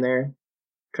went from there,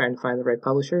 trying to find the right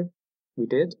publisher. We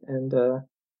did, and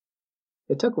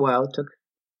it took a while. It took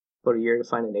about a year to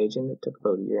find an agent. It took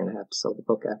about a year and a half to sell the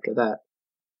book after that.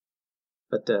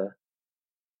 But it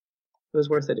was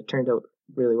worth it. It turned out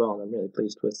really well, and I'm really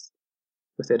pleased with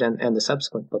it and the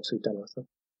subsequent books we've done with them.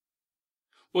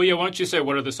 Well, yeah, why don't you say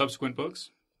what are the subsequent books?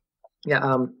 Yeah,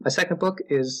 my second book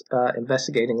is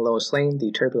investigating Lois Lane,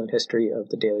 the turbulent history of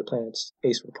the Daily Planet's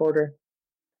ace reporter.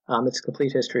 It's a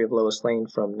complete history of Lois Lane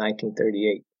from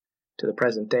 1938 to the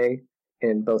present day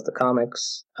in both the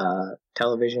comics,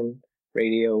 television,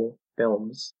 radio,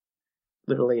 films,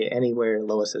 literally anywhere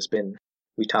Lois has been,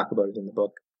 we talk about it in the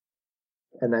book.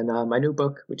 And then my new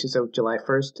book, which is out July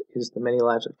 1st, is The Many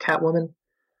Lives of Catwoman,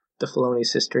 the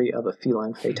felonious history of a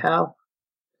feline fatale.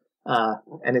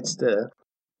 And it's the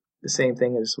same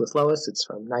thing as with Lois. It's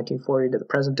from 1940 to the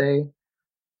present day.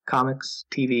 Comics,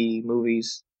 TV,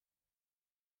 movies,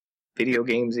 video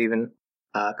games even.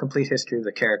 Complete history of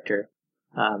the character.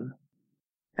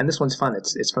 And this one's fun.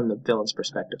 It's from the villain's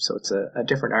perspective, so it's a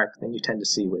different arc than you tend to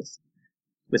see with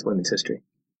women's history.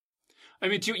 I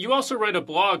mean, you also write a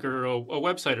blog or a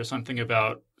website or something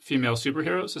about female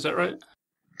superheroes, is that right?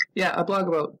 Yeah, I blog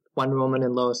about Wonder Woman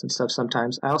and Lois and stuff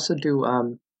sometimes. I also do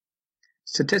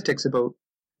statistics about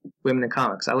women in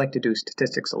comics. I like to do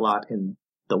statistics a lot. In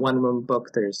the Wonder Woman book,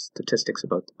 there's statistics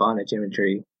about the bondage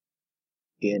imagery.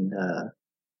 In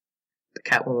the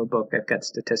Catwoman book, I've got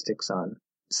statistics on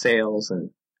sales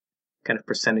and kind of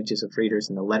percentages of readers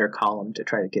in the letter column to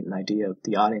try to get an idea of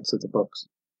the audience of the books.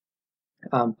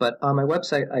 But on my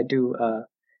website, I do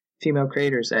female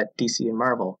creators at DC and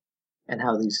Marvel and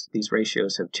how these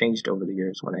ratios have changed over the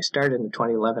years. When I started in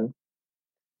 2011,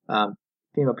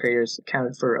 female creators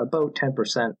accounted for about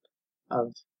 10%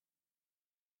 of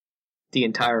the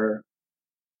entire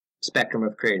spectrum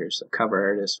of creators, so cover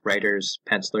artists, writers,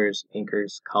 pencilers,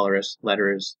 inkers, colorists,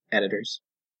 letterers, editors.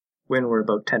 Women were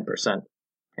about 10%.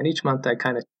 And each month I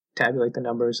kind of tabulate the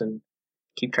numbers and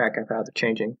keep track of how they're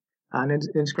changing. And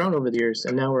it's grown over the years,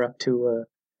 and now we're up to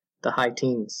the high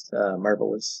teens. Marvel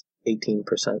was 18%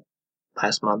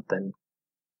 last month, and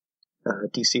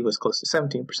DC was close to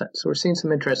 17%. So we're seeing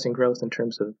some interesting growth in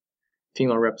terms of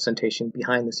female representation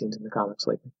behind the scenes in the comics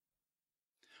lately.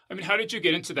 I mean, how did you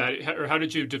get into that, or how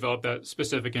did you develop that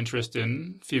specific interest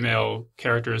in female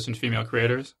characters and female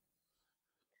creators?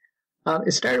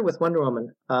 It started with Wonder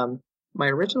Woman. My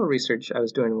original research I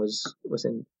was doing was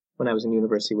when I was in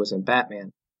university was in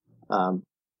Batman. I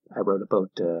wrote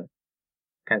about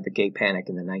kind of the gay panic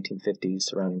in the 1950s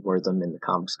surrounding Wortham and the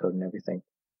Comics Code and everything.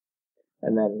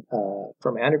 And then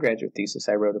for my undergraduate thesis,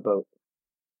 I wrote about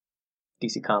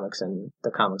DC Comics and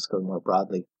the Comics Code more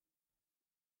broadly.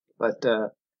 But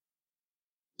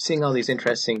seeing all these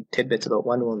interesting tidbits about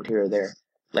Wonder Woman here or there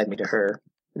led me to her.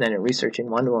 And then in researching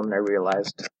Wonder Woman, I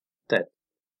realized that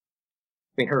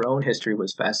her own history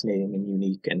was fascinating and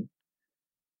unique, and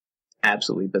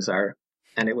absolutely bizarre.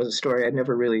 And it was a story I'd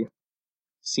never really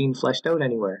seen fleshed out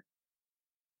anywhere.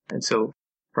 And so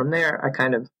from there, I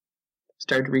kind of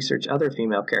started to research other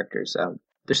female characters.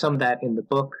 There's some of that in the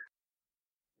book,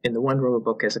 in the Wonder Woman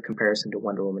book, as a comparison to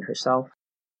Wonder Woman herself.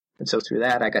 And so through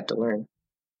that, I got to learn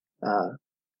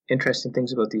interesting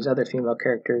things about these other female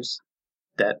characters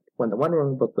that when the Wonder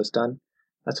Woman book was done,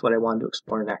 that's what I wanted to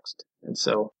explore next. And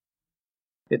so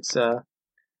it's I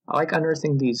like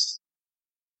unearthing these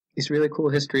really cool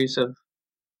histories of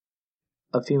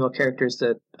female characters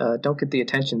that don't get the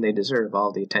attention they deserve.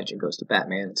 All the attention goes to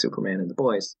Batman and Superman and the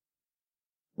boys,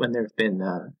 when there have been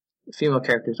female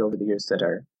characters over the years that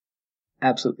are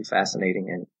absolutely fascinating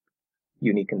and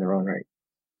unique in their own right.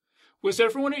 Was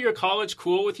everyone at your college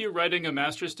cool with you writing a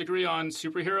master's degree on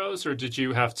superheroes, or did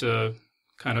you have to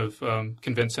kind of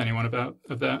convince anyone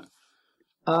of that?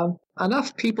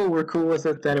 Enough people were cool with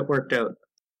it that it worked out.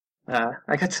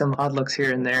 I got some odd looks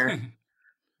here and there.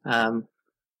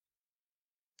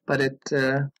 But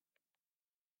there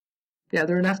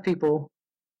were enough people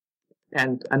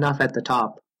and enough at the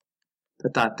top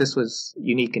that thought this was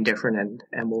unique and different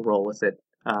and we'll roll with it.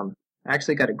 I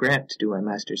actually got a grant to do my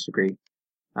master's degree.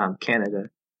 Canada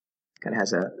kind of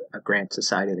has a grant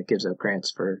society that gives out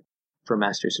grants for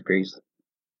master's degrees.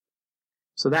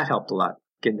 So that helped a lot,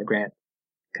 getting the grant.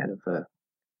 Kind of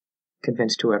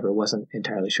convinced whoever wasn't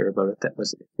entirely sure about it that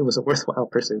it was a worthwhile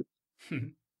pursuit.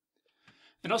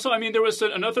 And also, I mean, there was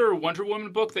another Wonder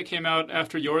Woman book that came out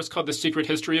after yours called The Secret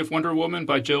History of Wonder Woman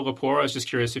by Jill Lepore. I was just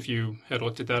curious if you had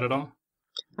looked at that at all.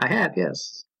 I have,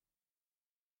 yes.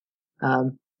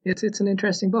 It's an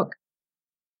interesting book.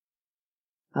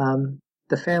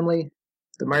 The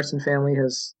Marston family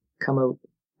has come out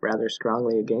rather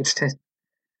strongly against it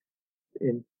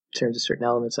in terms of certain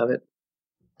elements of it.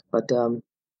 But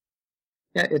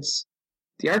it's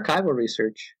the archival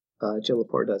research Jill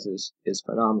Lepore does is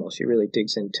phenomenal. She really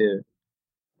digs into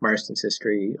Marston's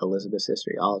history, Elizabeth's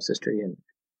history, Olive's history, and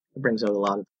it brings out a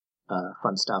lot of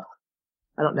fun stuff.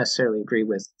 I don't necessarily agree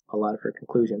with a lot of her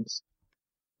conclusions,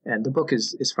 and the book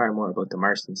is far more about the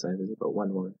Marston side than about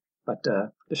Wonder Woman. But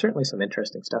there's certainly some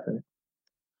interesting stuff in it.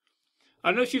 I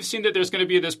don't know if you've seen that there's going to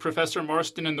be this Professor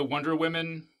Marston in the Wonder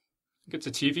Women. I think it's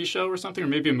a TV show or something, or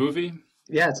maybe a movie.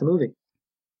 Yeah, it's a movie.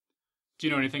 Do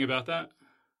you know anything about that?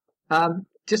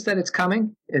 Just that it's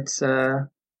coming. It's I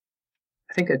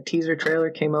think a teaser trailer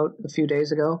came out a few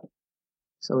days ago,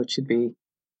 so it should be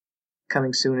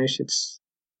coming soonish. It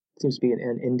seems to be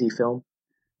an indie film,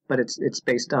 but it's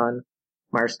based on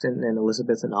Marston and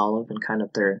Elizabeth and Olive and kind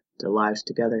of their lives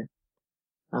together.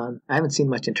 I haven't seen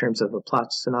much in terms of a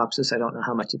plot synopsis. I don't know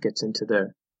how much it gets into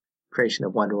the creation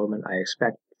of Wonder Woman. I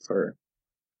expect for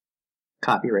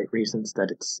copyright reasons that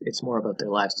it's more about their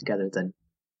lives together than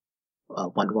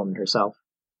Wonder Woman herself.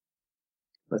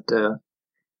 But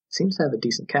seems to have a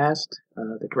decent cast.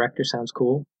 The director sounds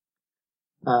cool.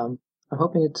 I'm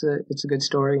hoping it's a good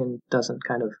story and doesn't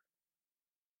kind of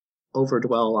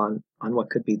overdwell on what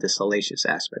could be the salacious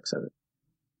aspects of it.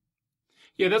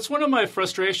 Yeah, that's one of my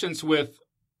frustrations with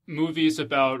movies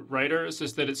about writers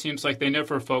is that it seems like they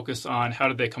never focus on how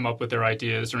did they come up with their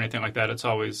ideas or anything like that. It's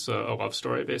always a love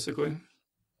story, basically.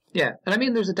 Yeah, and I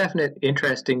mean, there's a definite,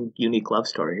 interesting, unique love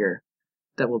story here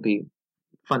that will be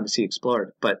fun to see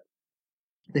explored. But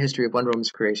the history of Wonder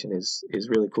Woman's creation is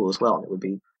really cool as well, and it would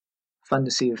be fun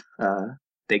to see if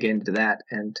they get into that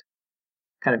and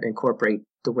kind of incorporate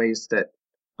the ways that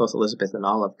both Elizabeth and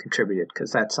Olive contributed,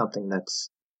 because that's something that's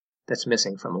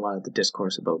missing from a lot of the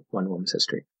discourse about Wonder Woman's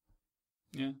history.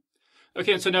 Yeah.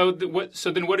 Okay, so now,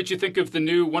 what did you think of the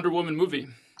new Wonder Woman movie?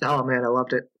 Oh man, I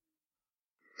loved it.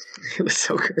 It was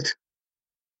so good.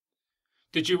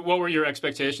 What were your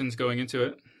expectations going into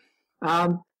it?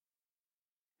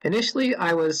 Initially,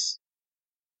 I was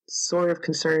sort of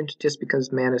concerned just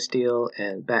because Man of Steel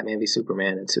and Batman v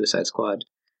Superman and Suicide Squad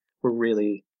were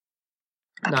really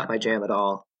not my jam at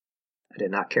all. I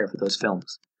did not care for those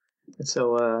films. And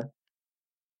so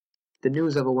the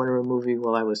news of a Wonder Woman movie,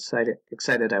 while I was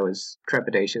excited, I was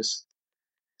trepidatious.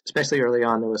 Especially early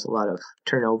on, there was a lot of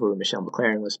turnover. Michelle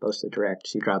McLaren was supposed to direct.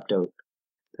 She dropped out.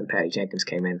 Then Patty Jenkins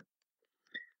came in.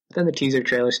 But then the teaser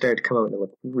trailer started to come out and it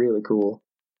looked really cool.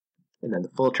 And then the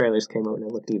full trailers came out and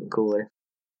it looked even cooler.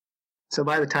 So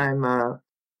by the time the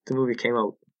movie came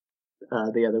out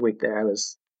the other week there, I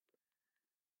was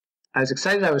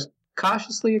excited. I was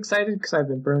cautiously excited because I've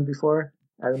been burned before.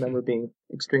 I remember being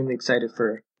extremely excited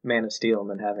for Man of Steel and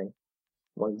then having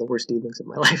one of the worst evenings of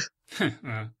my life.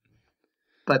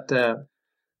 But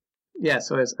yeah,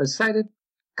 so I was excited,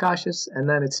 cautious, and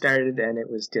then it started and it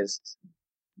was just,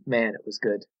 man, it was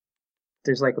good.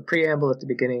 There's like a preamble at the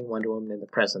beginning, Wonder Woman in the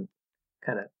present,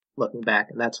 kind of looking back,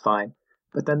 and that's fine.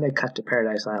 But then they cut to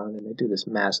Paradise Island and they do this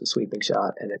massive sweeping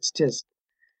shot, and it's just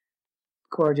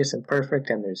gorgeous and perfect.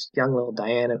 And there's young little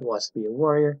Diana who wants to be a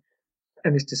warrior,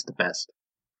 and it's just the best.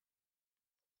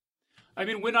 I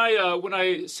mean, when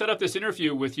I set up this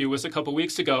interview with you was a couple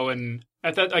weeks ago, and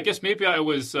at that, I guess maybe I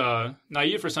was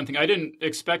naive or something. I didn't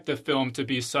expect the film to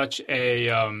be such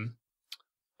a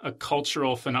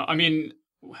cultural phenomenon. I mean,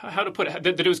 how to put it,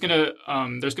 that it was gonna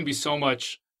there's gonna be so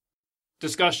much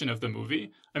discussion of the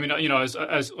movie. I mean, you know,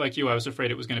 as like you, I was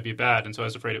afraid it was going to be bad, and so I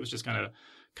was afraid it was just kind of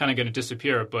going to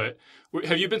disappear. But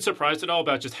have you been surprised at all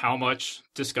about just how much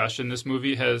discussion this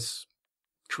movie has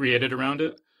created around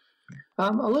it?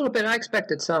 A little bit. I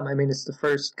expected some. I mean, it's the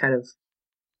first kind of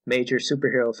major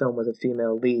superhero film with a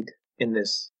female lead in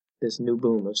this new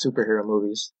boom of superhero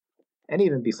movies. And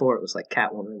even before, it was like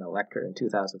Catwoman and Elektra in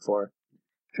 2004,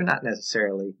 which are not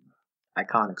necessarily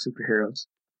iconic superheroes.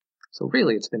 So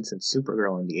really, it's been since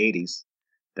Supergirl in the 80s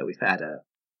that we've had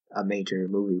a major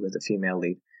movie with a female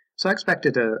lead. So I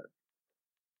expected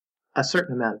a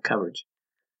certain amount of coverage,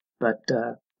 but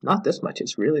not this much.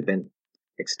 It's really been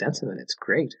extensive, and it's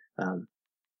great.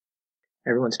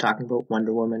 Everyone's talking about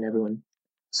Wonder Woman.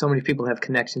 So many people have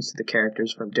connections to the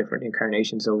characters from different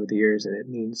incarnations over the years,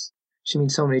 and she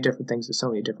means so many different things to so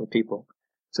many different people.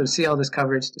 So to see all this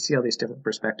coverage, to see all these different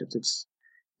perspectives,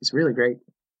 it's really great.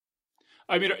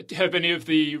 I mean, have any of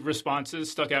the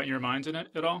responses stuck out in your minds in it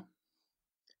at all?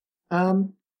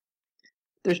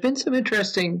 There's been some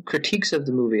interesting critiques of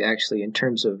the movie, actually, in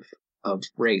terms of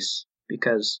race,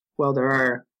 because, well, there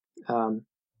are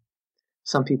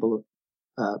some people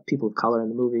of color in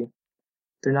the movie.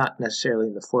 They're not necessarily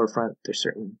in the forefront. There's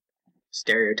certain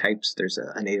stereotypes. There's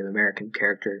a Native American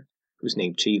character who's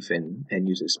named Chief and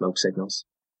uses smoke signals.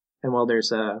 And while there's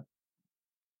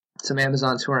some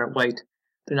Amazons who aren't white,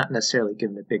 they're not necessarily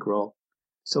given a big role.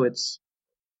 So it's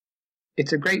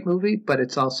a great movie, but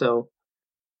it's also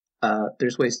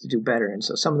there's ways to do better. And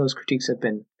so some of those critiques have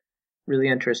been really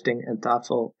interesting and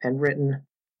thoughtful and written,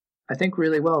 I think,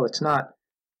 really well.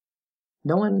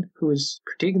 No one who is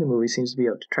critiquing the movie seems to be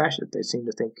out to trash it. They seem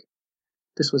to think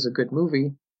this was a good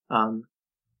movie.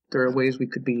 There are ways we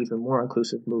could be even more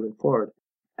inclusive moving forward.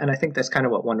 And I think that's kind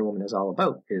of what Wonder Woman is all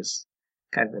about, is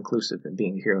kind of inclusive and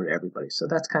being a hero to everybody. So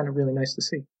that's kind of really nice to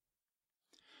see.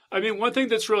 I mean, one thing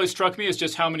that's really struck me is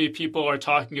just how many people are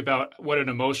talking about what an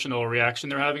emotional reaction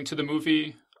they're having to the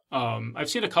movie. I've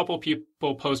seen a couple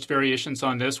people post variations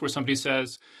on this where somebody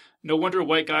says, "No wonder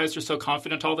white guys are so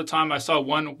confident all the time. I saw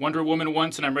one Wonder Woman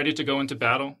once and I'm ready to go into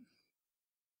battle."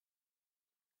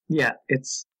 Yeah,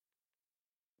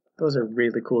 those are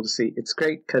really cool to see. It's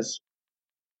great because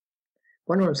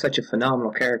Wonder Woman's such a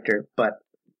phenomenal character, but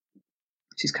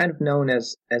she's kind of known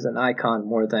as an icon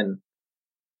more than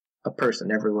a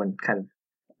person. Everyone kind of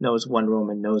knows Wonder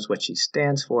Woman, knows what she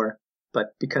stands for, but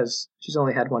because she's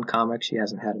only had one comic, she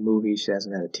hasn't had a movie, she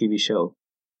hasn't had a TV show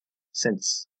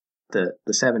since the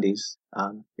 70s.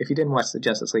 If you didn't watch the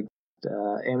Justice League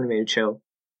animated show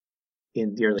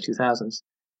in the early 2000s,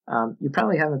 you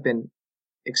probably haven't been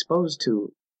exposed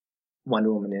to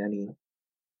Wonder Woman in any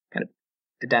kind of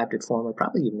adapted form, or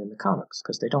probably even in the comics,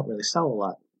 because they don't really sell a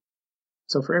lot.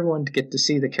 So for everyone to get to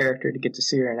see the character, to get to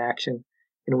see her in action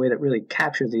in a way that really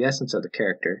captures the essence of the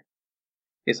character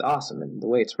is awesome. And the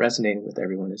way it's resonating with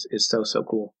everyone is so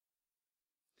cool.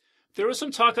 There was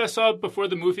some talk I saw before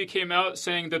the movie came out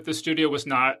saying that the studio was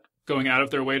not going out of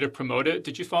their way to promote it.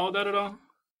 Did you follow that at all?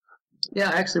 Yeah,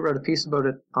 I actually wrote a piece about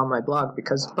it on my blog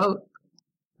because about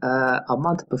a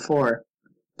month before,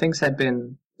 things had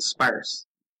been sparse.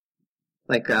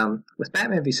 Like with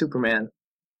Batman v Superman,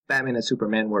 Batman and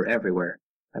Superman were everywhere.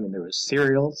 I mean, there was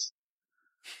cereals.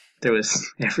 There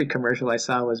was every commercial I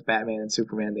saw was Batman and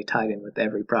Superman. They tied in with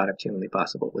every product humanly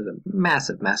possible. It was a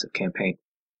massive, massive campaign.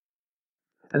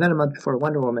 And then a month before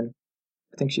Wonder Woman,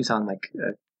 I think she's on like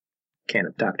a can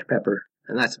of Dr. Pepper,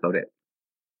 and that's about it.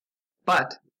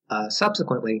 But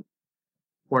subsequently,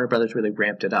 Warner Brothers really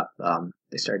ramped it up.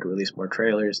 They started to release more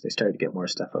trailers. They started to get more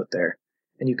stuff out there.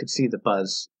 And you could see the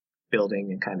buzz building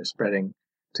and kind of spreading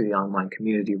to the online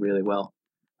community really well.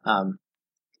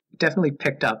 Definitely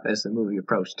picked up as the movie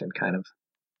approached and kind of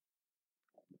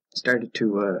started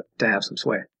to have some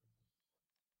sway.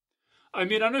 I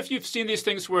mean, I don't know if you've seen these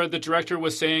things where the director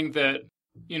was saying that,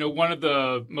 you know, one of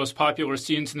the most popular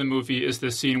scenes in the movie is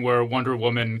the scene where Wonder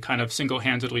Woman kind of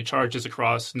single-handedly charges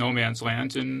across no man's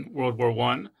land in World War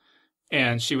I.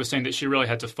 And she was saying that she really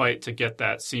had to fight to get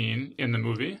that scene in the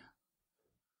movie.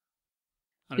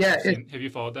 Yeah. Have you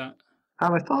followed that?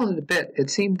 I followed it a bit. It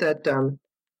seemed that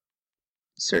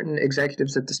certain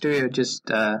executives at the studio just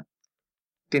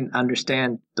didn't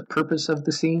understand the purpose of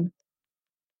the scene.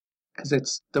 because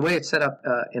it's the way it's set up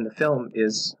in the film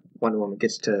is Wonder Woman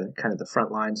gets to kind of the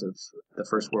front lines of the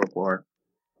First World War,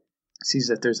 sees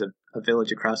that there's a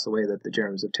village across the way that the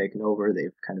Germans have taken over.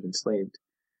 They've kind of enslaved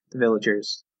the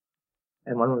villagers,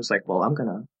 and Wonder Woman's like, "Well,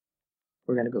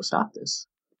 we're gonna go stop this."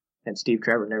 And Steve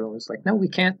Trevor and everyone was like, "No, we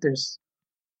can't. There's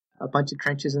a bunch of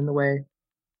trenches in the way.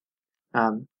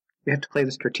 We have to play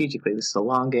this strategically. This is a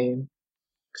long game."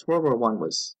 Because World War I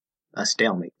was a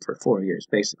stalemate for 4 years.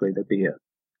 Basically, there'd be a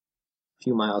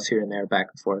few miles here and there, back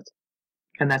and forth.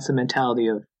 And that's the mentality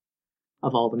of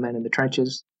all the men in the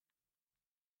trenches.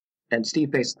 And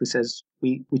Steve basically says,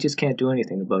 we just can't do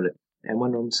anything about it. And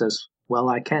Wonder Woman says, "Well,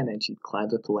 I can." And she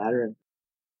climbs up the ladder and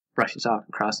brushes off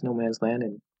across no man's land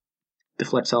and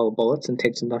deflects all the bullets and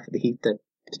takes enough of the heat that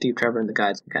Steve Trevor and the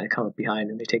guys can kind of come up behind,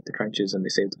 and they take the trenches and they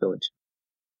save the village.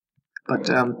 But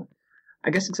I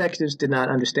guess executives did not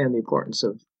understand the importance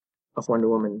of Wonder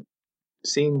Woman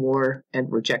seeing war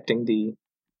and rejecting the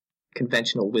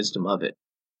conventional wisdom of it,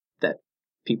 that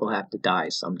people have to die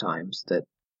sometimes, that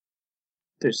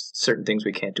there's certain things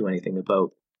we can't do anything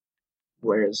about.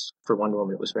 Whereas for Wonder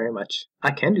Woman, it was very much,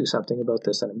 I can do something about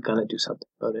this, and I'm going to do something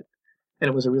about it. And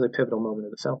it was a really pivotal moment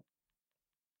in the film.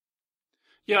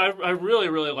 Yeah, I really,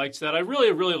 really liked that. I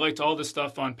really, really liked all the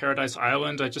stuff on Paradise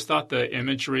Island. I just thought the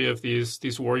imagery of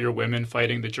these warrior women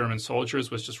fighting the German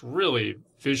soldiers was just really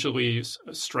visually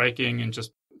striking and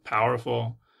just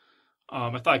powerful.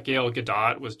 I thought Gal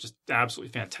Gadot was just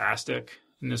absolutely fantastic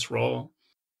in this role.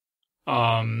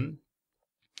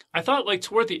 I thought, like,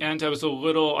 toward the end, I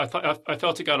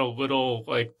felt it got a little,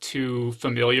 like, too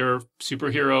familiar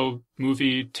superhero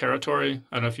movie territory.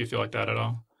 I don't know if you feel like that at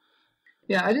all.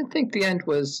 Yeah, I didn't think the end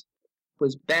was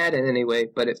bad in any way,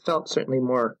 but it felt certainly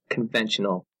more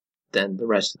conventional than the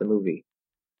rest of the movie.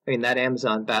 I mean, that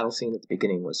Amazon battle scene at the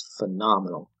beginning was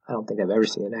phenomenal. I don't think I've ever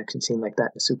seen an action scene like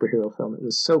that in a superhero film. It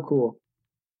was so cool.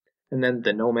 And then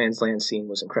the no man's land scene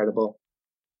was incredible.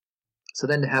 So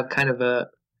then to have kind of a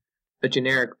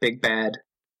generic big bad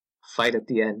fight at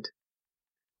the end,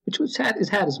 which had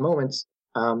its moments,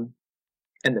 and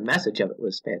the message of it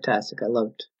was fantastic. I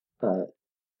loved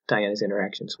Diana's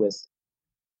interactions with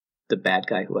the bad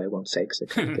guy, who I won't say because it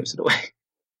kind of gives it away.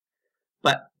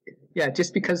 But yeah,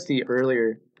 just because the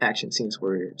earlier action scenes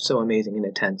were so amazing and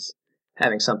intense,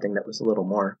 having something that was a little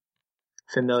more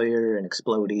familiar and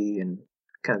explodey and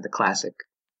kind of the classic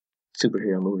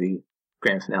superhero movie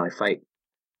grand finale fight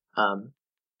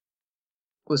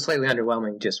was slightly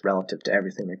underwhelming just relative to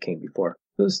everything that came before.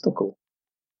 It was still cool.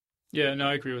 Yeah, no,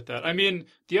 I agree with that. I mean,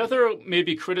 the other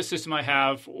maybe criticism I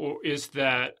have is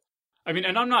that, I mean,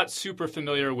 and I'm not super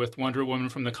familiar with Wonder Woman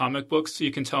from the comic books, so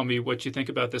you can tell me what you think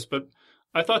about this, but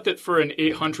I thought that for an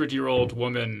 800-year-old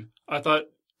woman, I thought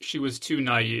she was too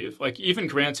naive. Like, even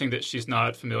granting that she's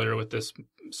not familiar with this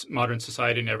modern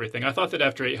society and everything, I thought that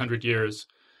after 800 years,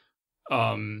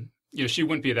 she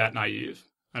wouldn't be that naive.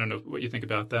 I don't know what you think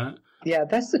about that. Yeah,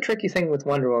 that's the tricky thing with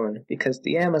Wonder Woman, because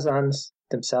the Amazons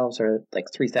themselves are like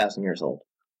 3,000 years old.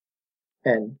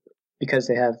 And because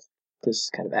they have this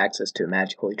kind of access to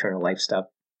magical eternal life stuff,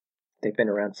 they've been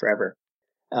around forever.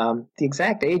 The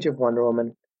exact age of Wonder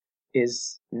Woman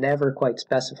is never quite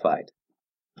specified.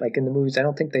 Like in the movies, I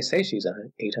don't think they say she's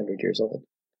 800 years old.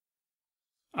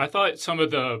 I thought some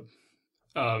of the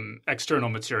external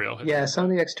material. Yeah, some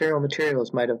of the external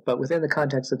materials might have, but within the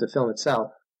context of the film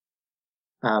itself,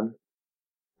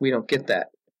 we don't get that.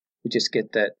 We just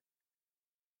get that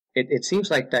it seems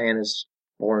like Diana's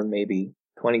born maybe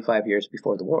 25 years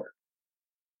before the war.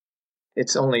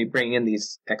 It's only bringing in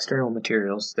these external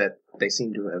materials that they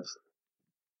seem to have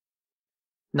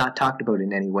not talked about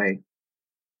in any way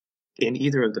in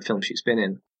either of the films she's been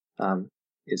in,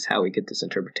 is how we get this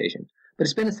interpretation. But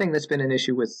it's been a thing that's been an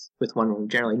issue with Wonder Woman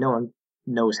generally. No one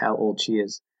knows how old she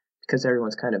is because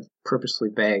everyone's kind of purposely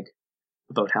vague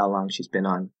about how long she's been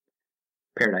on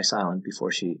Paradise Island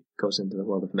before she goes into the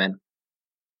world of men.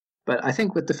 But I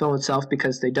think with the film itself,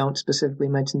 because they don't specifically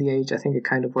mention the age, I think it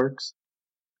kind of works.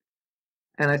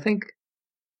 And I think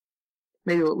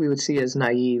maybe what we would see as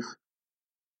naive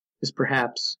is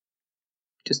perhaps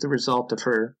just the result of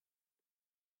her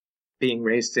being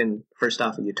raised in, first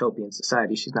off, a utopian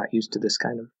society. She's not used to this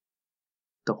kind of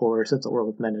the horrors of the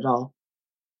world of men at all.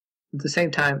 At the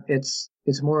same time, it's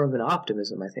more of an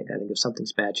optimism, I think. I think if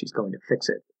something's bad, she's going to fix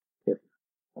it. If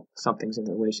something's in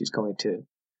her way, she's going to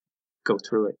go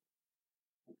through it,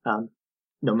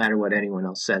 no matter what anyone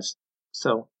else says.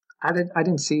 So I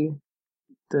didn't see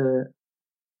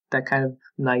that kind of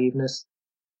naiveness.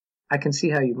 I can see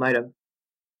how you might have,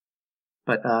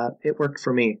 but it worked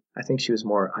for me. I think she was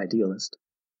more idealist.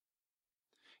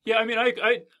 Yeah, I mean,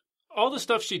 all the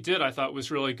stuff she did I thought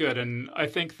was really good, and I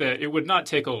think that it would not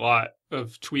take a lot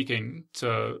of tweaking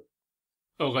to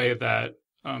allay that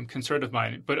concern of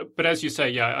mine. But as you say,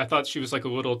 yeah, I thought she was like a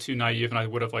little too naive, and I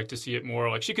would have liked to see it more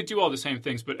like she could do all the same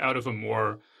things, but out of a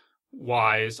more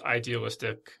wise,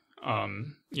 idealistic,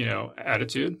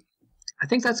 attitude. I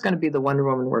think that's going to be the Wonder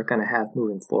Woman we're going to have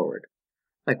moving forward,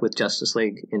 like with Justice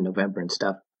League in November and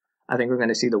stuff. I think we're going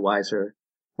to see the wiser,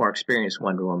 more experienced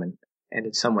Wonder Woman, and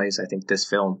in some ways, I think this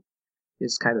film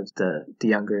is kind of the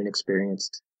younger,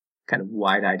 inexperienced, kind of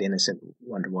wide-eyed, innocent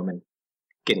Wonder Woman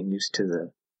getting used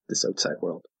to this outside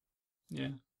world. Yeah.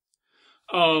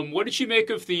 What did you make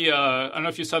of the, I don't know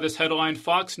if you saw this headline,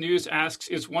 Fox News asks,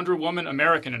 is Wonder Woman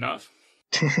American enough?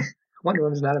 Wonder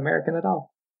Woman's not American at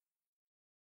all.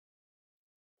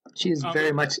 She is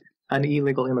very much an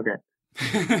illegal immigrant.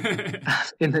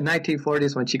 In the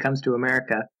 1940s, when she comes to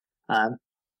America,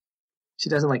 she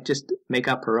doesn't just make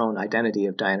up her own identity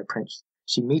of Diana Prince.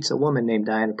 She meets a woman named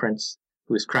Diana Prince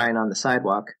who is crying on the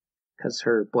sidewalk because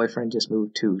her boyfriend just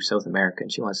moved to South America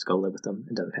and she wants to go live with him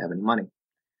and doesn't have any money.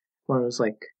 One was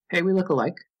like, hey, we look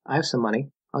alike. I have some money.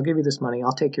 I'll give you this money.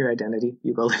 I'll take your identity.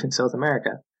 You go live in South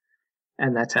America.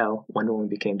 And that's how Wonder Woman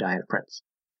became Diana Prince.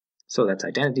 So that's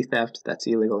identity theft. That's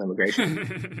illegal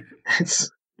immigration.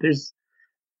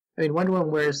 Wonder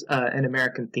Woman wears an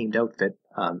American-themed outfit,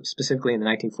 specifically in the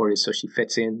 1940s, so she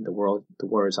fits in the world the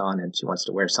war is on, and she wants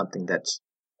to wear something that's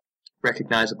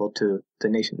recognizable to the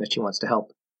nation that she wants to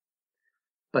help.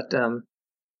 But Wonder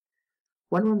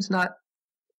Woman's not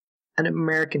an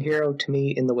American hero to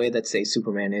me in the way that, say,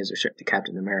 Superman is, or certainly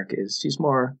Captain America is. She's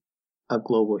more a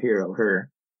global hero.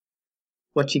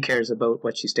 What she cares about,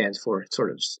 what she stands for, it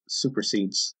sort of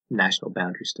supersedes national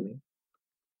boundaries to me.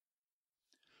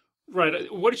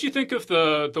 Right. What did you think of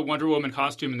the Wonder Woman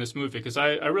costume in this movie? Because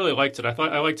I really liked it. I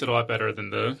thought I liked it a lot better than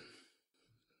the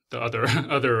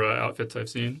other outfits I've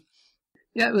seen.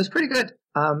 Yeah, it was pretty good.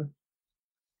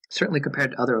 Certainly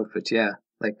compared to other outfits, yeah.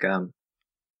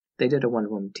 They did a Wonder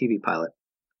Woman TV pilot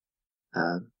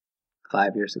 5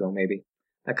 years ago, maybe.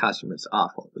 That costume was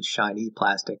awful. It was shiny,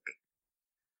 plastic.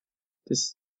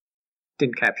 Just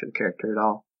didn't capture the character at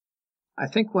all. I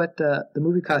think what the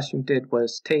movie costume did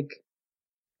was take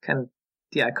kind of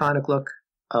the iconic look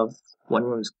of Wonder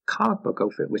Woman's comic book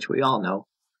outfit, which we all know,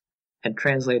 and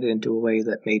translate it into a way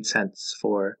that made sense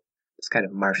for this kind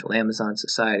of martial Amazon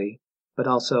society, but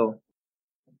also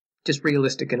just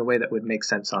realistic in a way that would make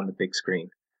sense on the big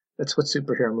screen. That's what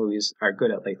superhero movies are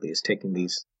good at lately, is taking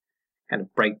these kind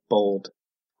of bright, bold,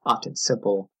 often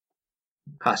simple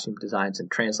costume designs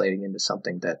and translating into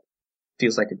something that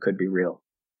feels like it could be real.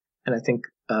 And I think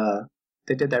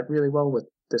they did that really well with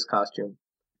this costume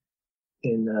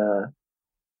in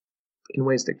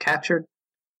ways that captured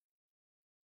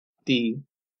the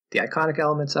iconic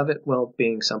elements of it while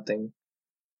being something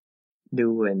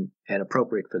new and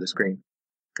appropriate for the screen.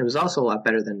 It was also a lot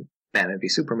better than Batman v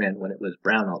Superman when it was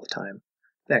brown all the time.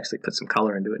 They actually put some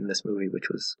color into it in this movie, which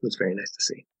was very nice to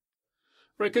see.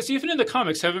 Right, because even in the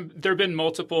comics, haven't there been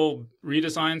multiple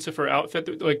redesigns of her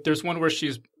outfit? Like, there's one where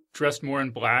she's dressed more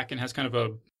in black and has kind of a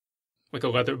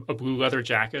blue leather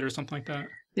jacket or something like that.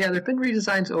 Yeah, there have been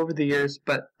redesigns over the years,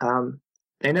 but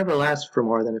they never last for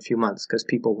more than a few months because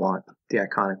people want the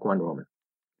iconic Wonder Woman.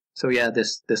 So yeah,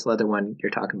 this leather one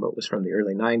you're talking about was from the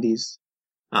early 90s.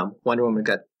 Wonder Woman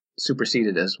got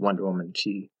superseded as Wonder Woman.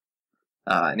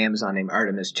 An Amazon named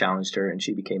Artemis challenged her, and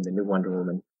she became the new Wonder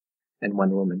Woman. And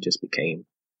Wonder Woman just became,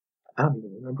 I don't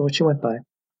even remember what she went by.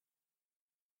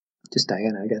 Just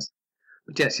Diana, I guess.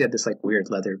 But yeah, she had this weird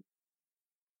leather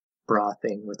bra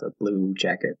thing with a blue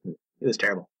jacket. It was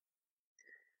terrible.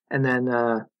 And then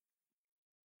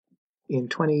in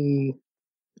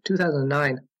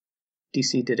 2009,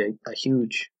 DC did a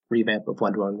huge revamp of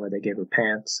Wonder Woman where they gave her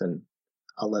pants and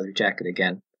a leather jacket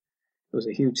again. It was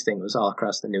a huge thing. It was all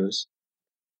across the news.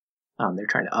 They're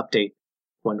trying to update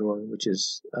Wonder Woman, which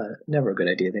is never a good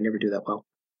idea. They never do that well.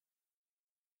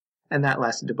 And that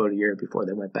lasted about a year before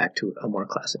they went back to a more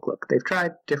classic look. They've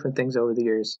tried different things over the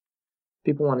years.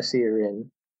 People want to see her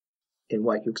in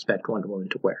what you expect Wonder Woman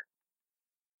to wear.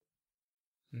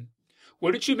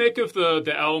 What did you make of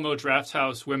the Alamo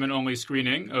Drafthouse women-only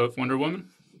screening of Wonder Woman?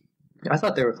 I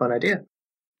thought they were a fun idea.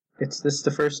 This is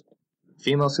the first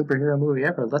female superhero movie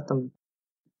ever. Let them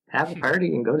have a party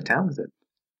and go to town with it.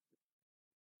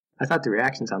 I thought the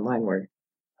reactions online were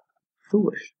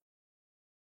foolish.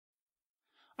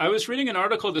 I was reading an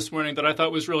article this morning that I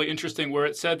thought was really interesting where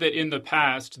it said that in the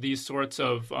past, these sorts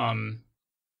of, what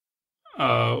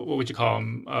would you call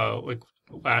them, like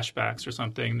flashbacks or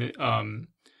something, that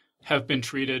have been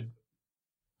treated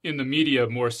in the media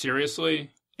more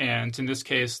seriously. And in this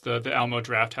case, the Alamo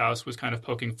Draft House was kind of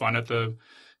poking fun at the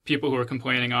people who were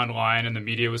complaining online, and the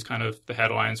media was kind of, the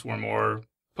headlines were more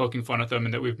poking fun at them,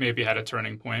 and that we've maybe had a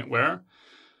turning point where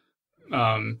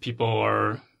people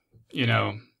are,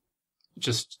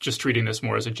 just treating this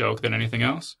more as a joke than anything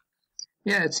else.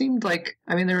 Yeah, it seemed like,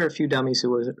 there were a few dummies who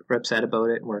were upset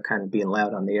about it and were kind of being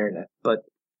loud on the internet, but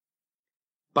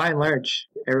by and large,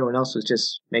 everyone else was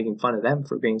just making fun of them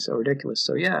for being so ridiculous.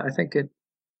 So yeah, I think it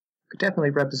could definitely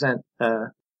represent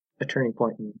a turning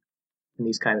point in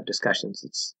these kind of discussions.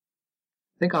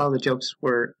 I think all the jokes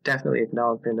were definitely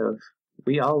acknowledgement of,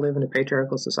 we all live in a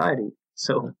patriarchal society,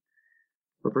 so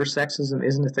reverse sexism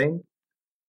isn't a thing.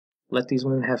 Let these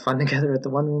women have fun together at the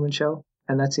Wonder Woman show.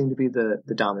 And that seemed to be the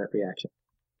dominant reaction.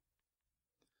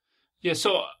 Yeah,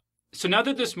 so now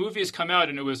that this movie has come out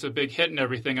and it was a big hit and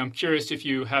everything, I'm curious if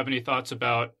you have any thoughts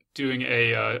about doing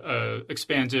a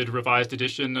expanded, revised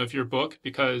edition of your book,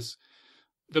 because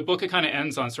the book, it kind of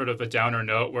ends on sort of a downer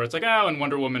note where it's like, and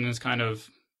Wonder Woman is kind of,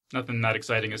 nothing that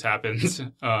exciting has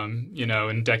happened,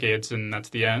 in decades, and that's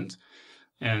the end.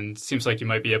 And it seems like you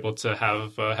might be able to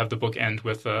have the book end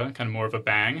with kind of more of a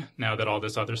bang now that all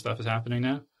this other stuff is happening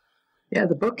now. Yeah,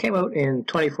 the book came out in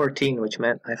 2014, which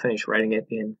meant I finished writing it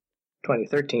in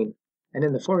 2013. And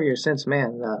in the 4 years since,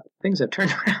 man, things have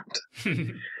turned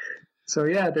around. So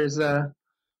yeah, there's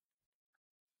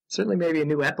certainly maybe a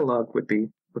new epilogue would be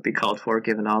called for,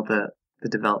 given all the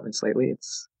developments lately.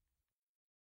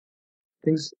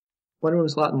 Wonder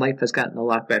Woman's lot in life has gotten a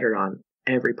lot better on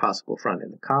every possible front.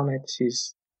 In the comics,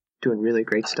 she's doing really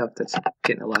great stuff that's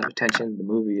getting a lot of attention. The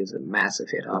movie is a massive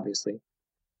hit, obviously.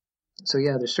 So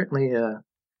yeah, there's certainly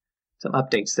some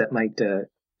updates that might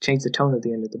change the tone of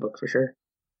the end of the book for sure.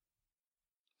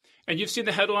 And you've seen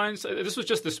the headlines. This was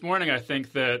just this morning, I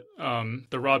think, that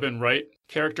the Robin Wright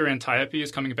character Antiope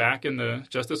is coming back in the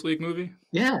Justice League movie.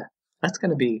 Yeah, that's going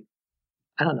to be,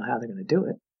 I don't know how they're going to do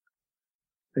it.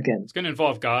 Again, it's going to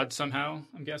involve God somehow,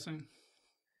 I'm guessing.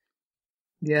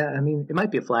 Yeah, it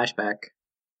might be a flashback.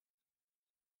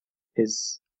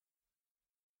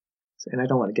 And I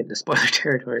don't want to get into spoiler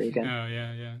territory again. Oh,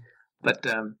 yeah. But,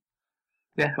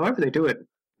 however they do it,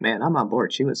 man, I'm on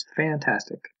board. She was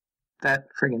fantastic. That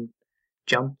friggin'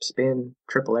 jump, spin,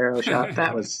 triple arrow shot,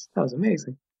 that was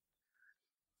amazing.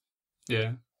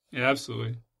 Yeah,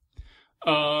 absolutely.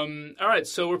 All right,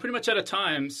 so we're pretty much out of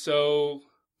time. So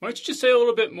why don't you just say a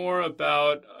little bit more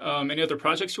about any other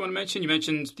projects you want to mention? You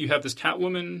mentioned you have this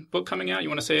Catwoman book coming out. You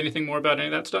want to say anything more about any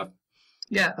of that stuff?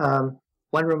 Yeah,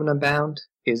 Wonder Woman Unbound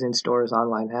is in stores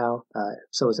online now.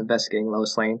 So is Investigating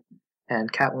Lois Lane.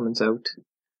 And Catwoman's out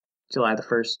July the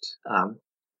 1st.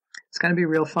 It's going to be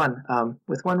real fun.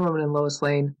 With Wonder Woman and Lois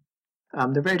Lane,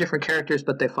 they're very different characters,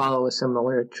 but they follow a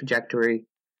similar trajectory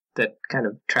that kind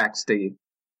of tracks the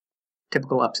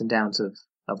typical ups and downs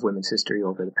of women's history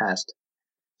over the past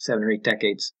 7 or 8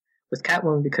 decades. With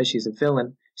Catwoman, because she's a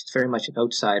villain, she's very much an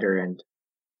outsider, and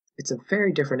it's a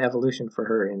very different evolution for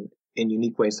her in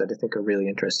unique ways that I think are really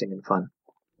interesting and fun.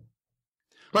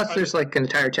 Plus, there's like an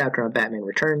entire chapter on Batman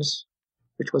Returns,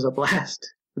 which was a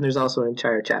blast. And there's also an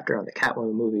entire chapter on the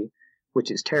Catwoman movie,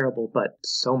 which is terrible, but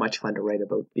so much fun to write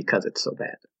about because it's so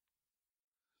bad.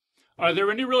 Are there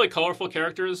any really colorful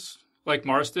characters like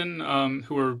Marston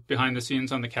who are behind the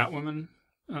scenes on the Catwoman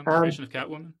creation of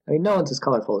Catwoman? No one's as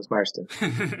colorful as Marston.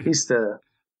 He's the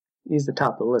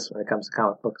top of the list when it comes to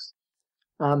comic books.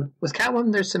 With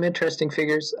Catwoman, there's some interesting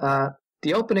figures.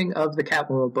 The opening of the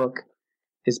Catwoman book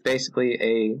is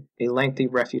basically a lengthy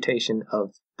refutation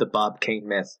of the Bob Kane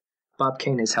myth. Bob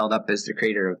Kane is held up as the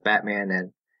creator of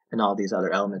Batman and all these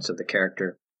other elements of the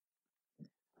character,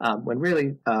 when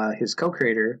really his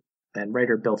co-creator and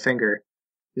writer Bill Finger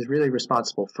is really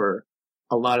responsible for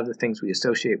a lot of the things we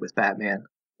associate with Batman,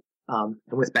 and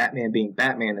with Batman being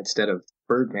Batman instead of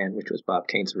Birdman, which was Bob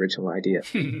Kane's original idea.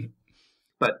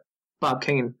 But Bob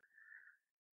Kane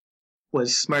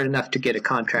was smart enough to get a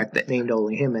contract that named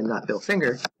only him and not Bill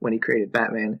Finger when he created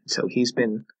Batman. So he's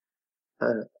been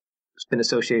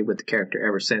associated with the character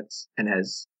ever since and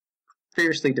has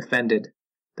fiercely defended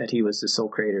that he was the sole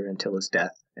creator until his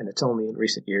death. And it's only in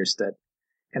recent years that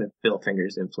kind of Bill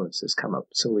Finger's influence has come up.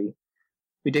 So we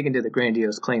dig into the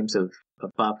grandiose claims of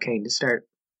Bob Kane to start.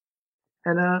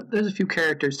 And there's a few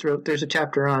characters throughout. There's a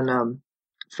chapter on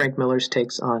Frank Miller's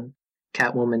takes on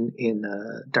Catwoman in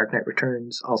Dark Knight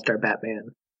Returns, All-Star Batman,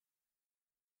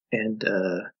 and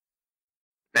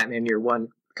Batman Year One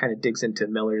kind of digs into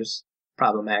Miller's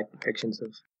problematic depictions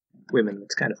of women.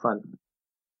 It's kind of fun.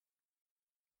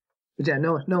 But yeah,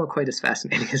 no one quite as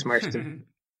fascinating as Marston.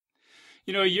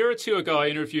 A year or two ago, I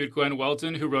interviewed Glenn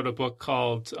Weldon, who wrote a book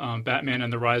called Batman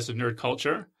and the Rise of Nerd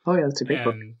Culture. Oh, yeah, that's a great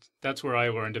book. And that's where I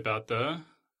learned about the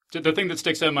thing that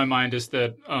sticks out in my mind is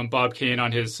that Bob Kane,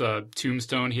 on his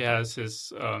tombstone, he has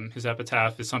his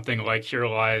epitaph is something like, "Here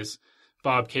lies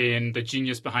Bob Kane, the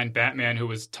genius behind Batman, who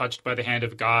was touched by the hand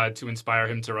of God to inspire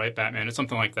him to write Batman." It's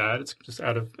something like that. It's just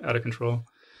out of control.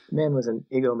 The man was an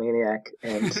egomaniac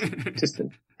and just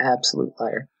an absolute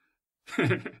liar.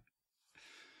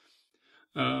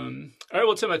 All right,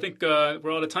 well, Tim, I think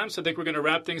we're out of time, so I think we're going to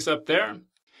wrap things up there.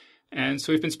 And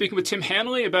so we've been speaking with Tim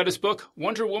Hanley about his book,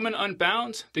 Wonder Woman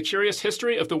Unbound, The Curious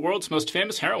History of the World's Most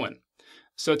Famous Heroine.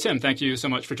 So, Tim, thank you so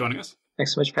much for joining us.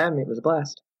 Thanks so much for having me. It was a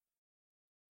blast.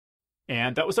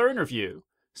 And that was our interview.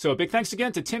 So a big thanks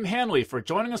again to Tim Hanley for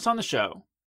joining us on the show.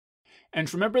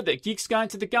 And remember that Geek's Guide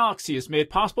to the Galaxy is made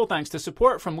possible thanks to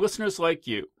support from listeners like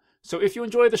you. So if you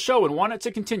enjoy the show and want it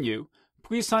to continue,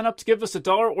 please sign up to give us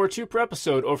 $1 or $2 per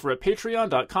episode over at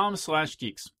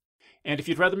patreon.com/geeks. And if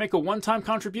you'd rather make a one-time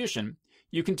contribution,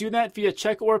 you can do that via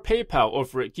check or PayPal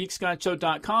over at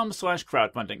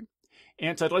geeksguideshow.com/crowdfunding.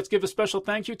 And I'd like to give a special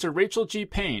thank you to Rachel G.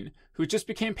 Payne, who just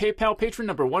became PayPal patron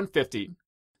number 150.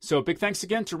 So big thanks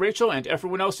again to Rachel and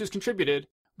everyone else who's contributed.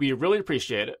 We really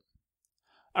appreciate it.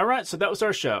 Alright, so that was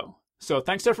our show. So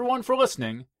thanks everyone for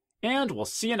listening, and we'll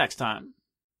see you next time.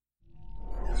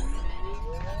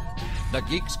 The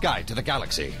Geek's Guide to the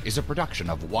Galaxy is a production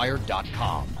of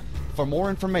Wired.com. For more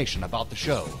information about the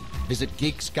show, visit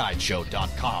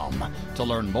geeksguideshow.com. To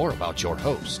learn more about your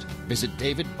host, visit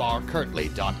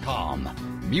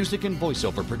davidbarrkirtley.com. Music and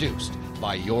voiceover produced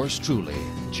by yours truly,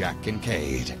 Jack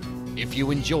Kincaid. If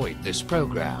you enjoyed this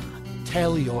program,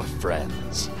 tell your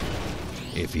friends.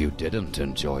 If you didn't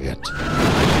enjoy it,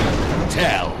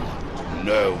 tell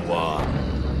no one.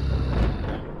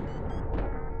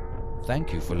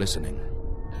 Thank you for listening.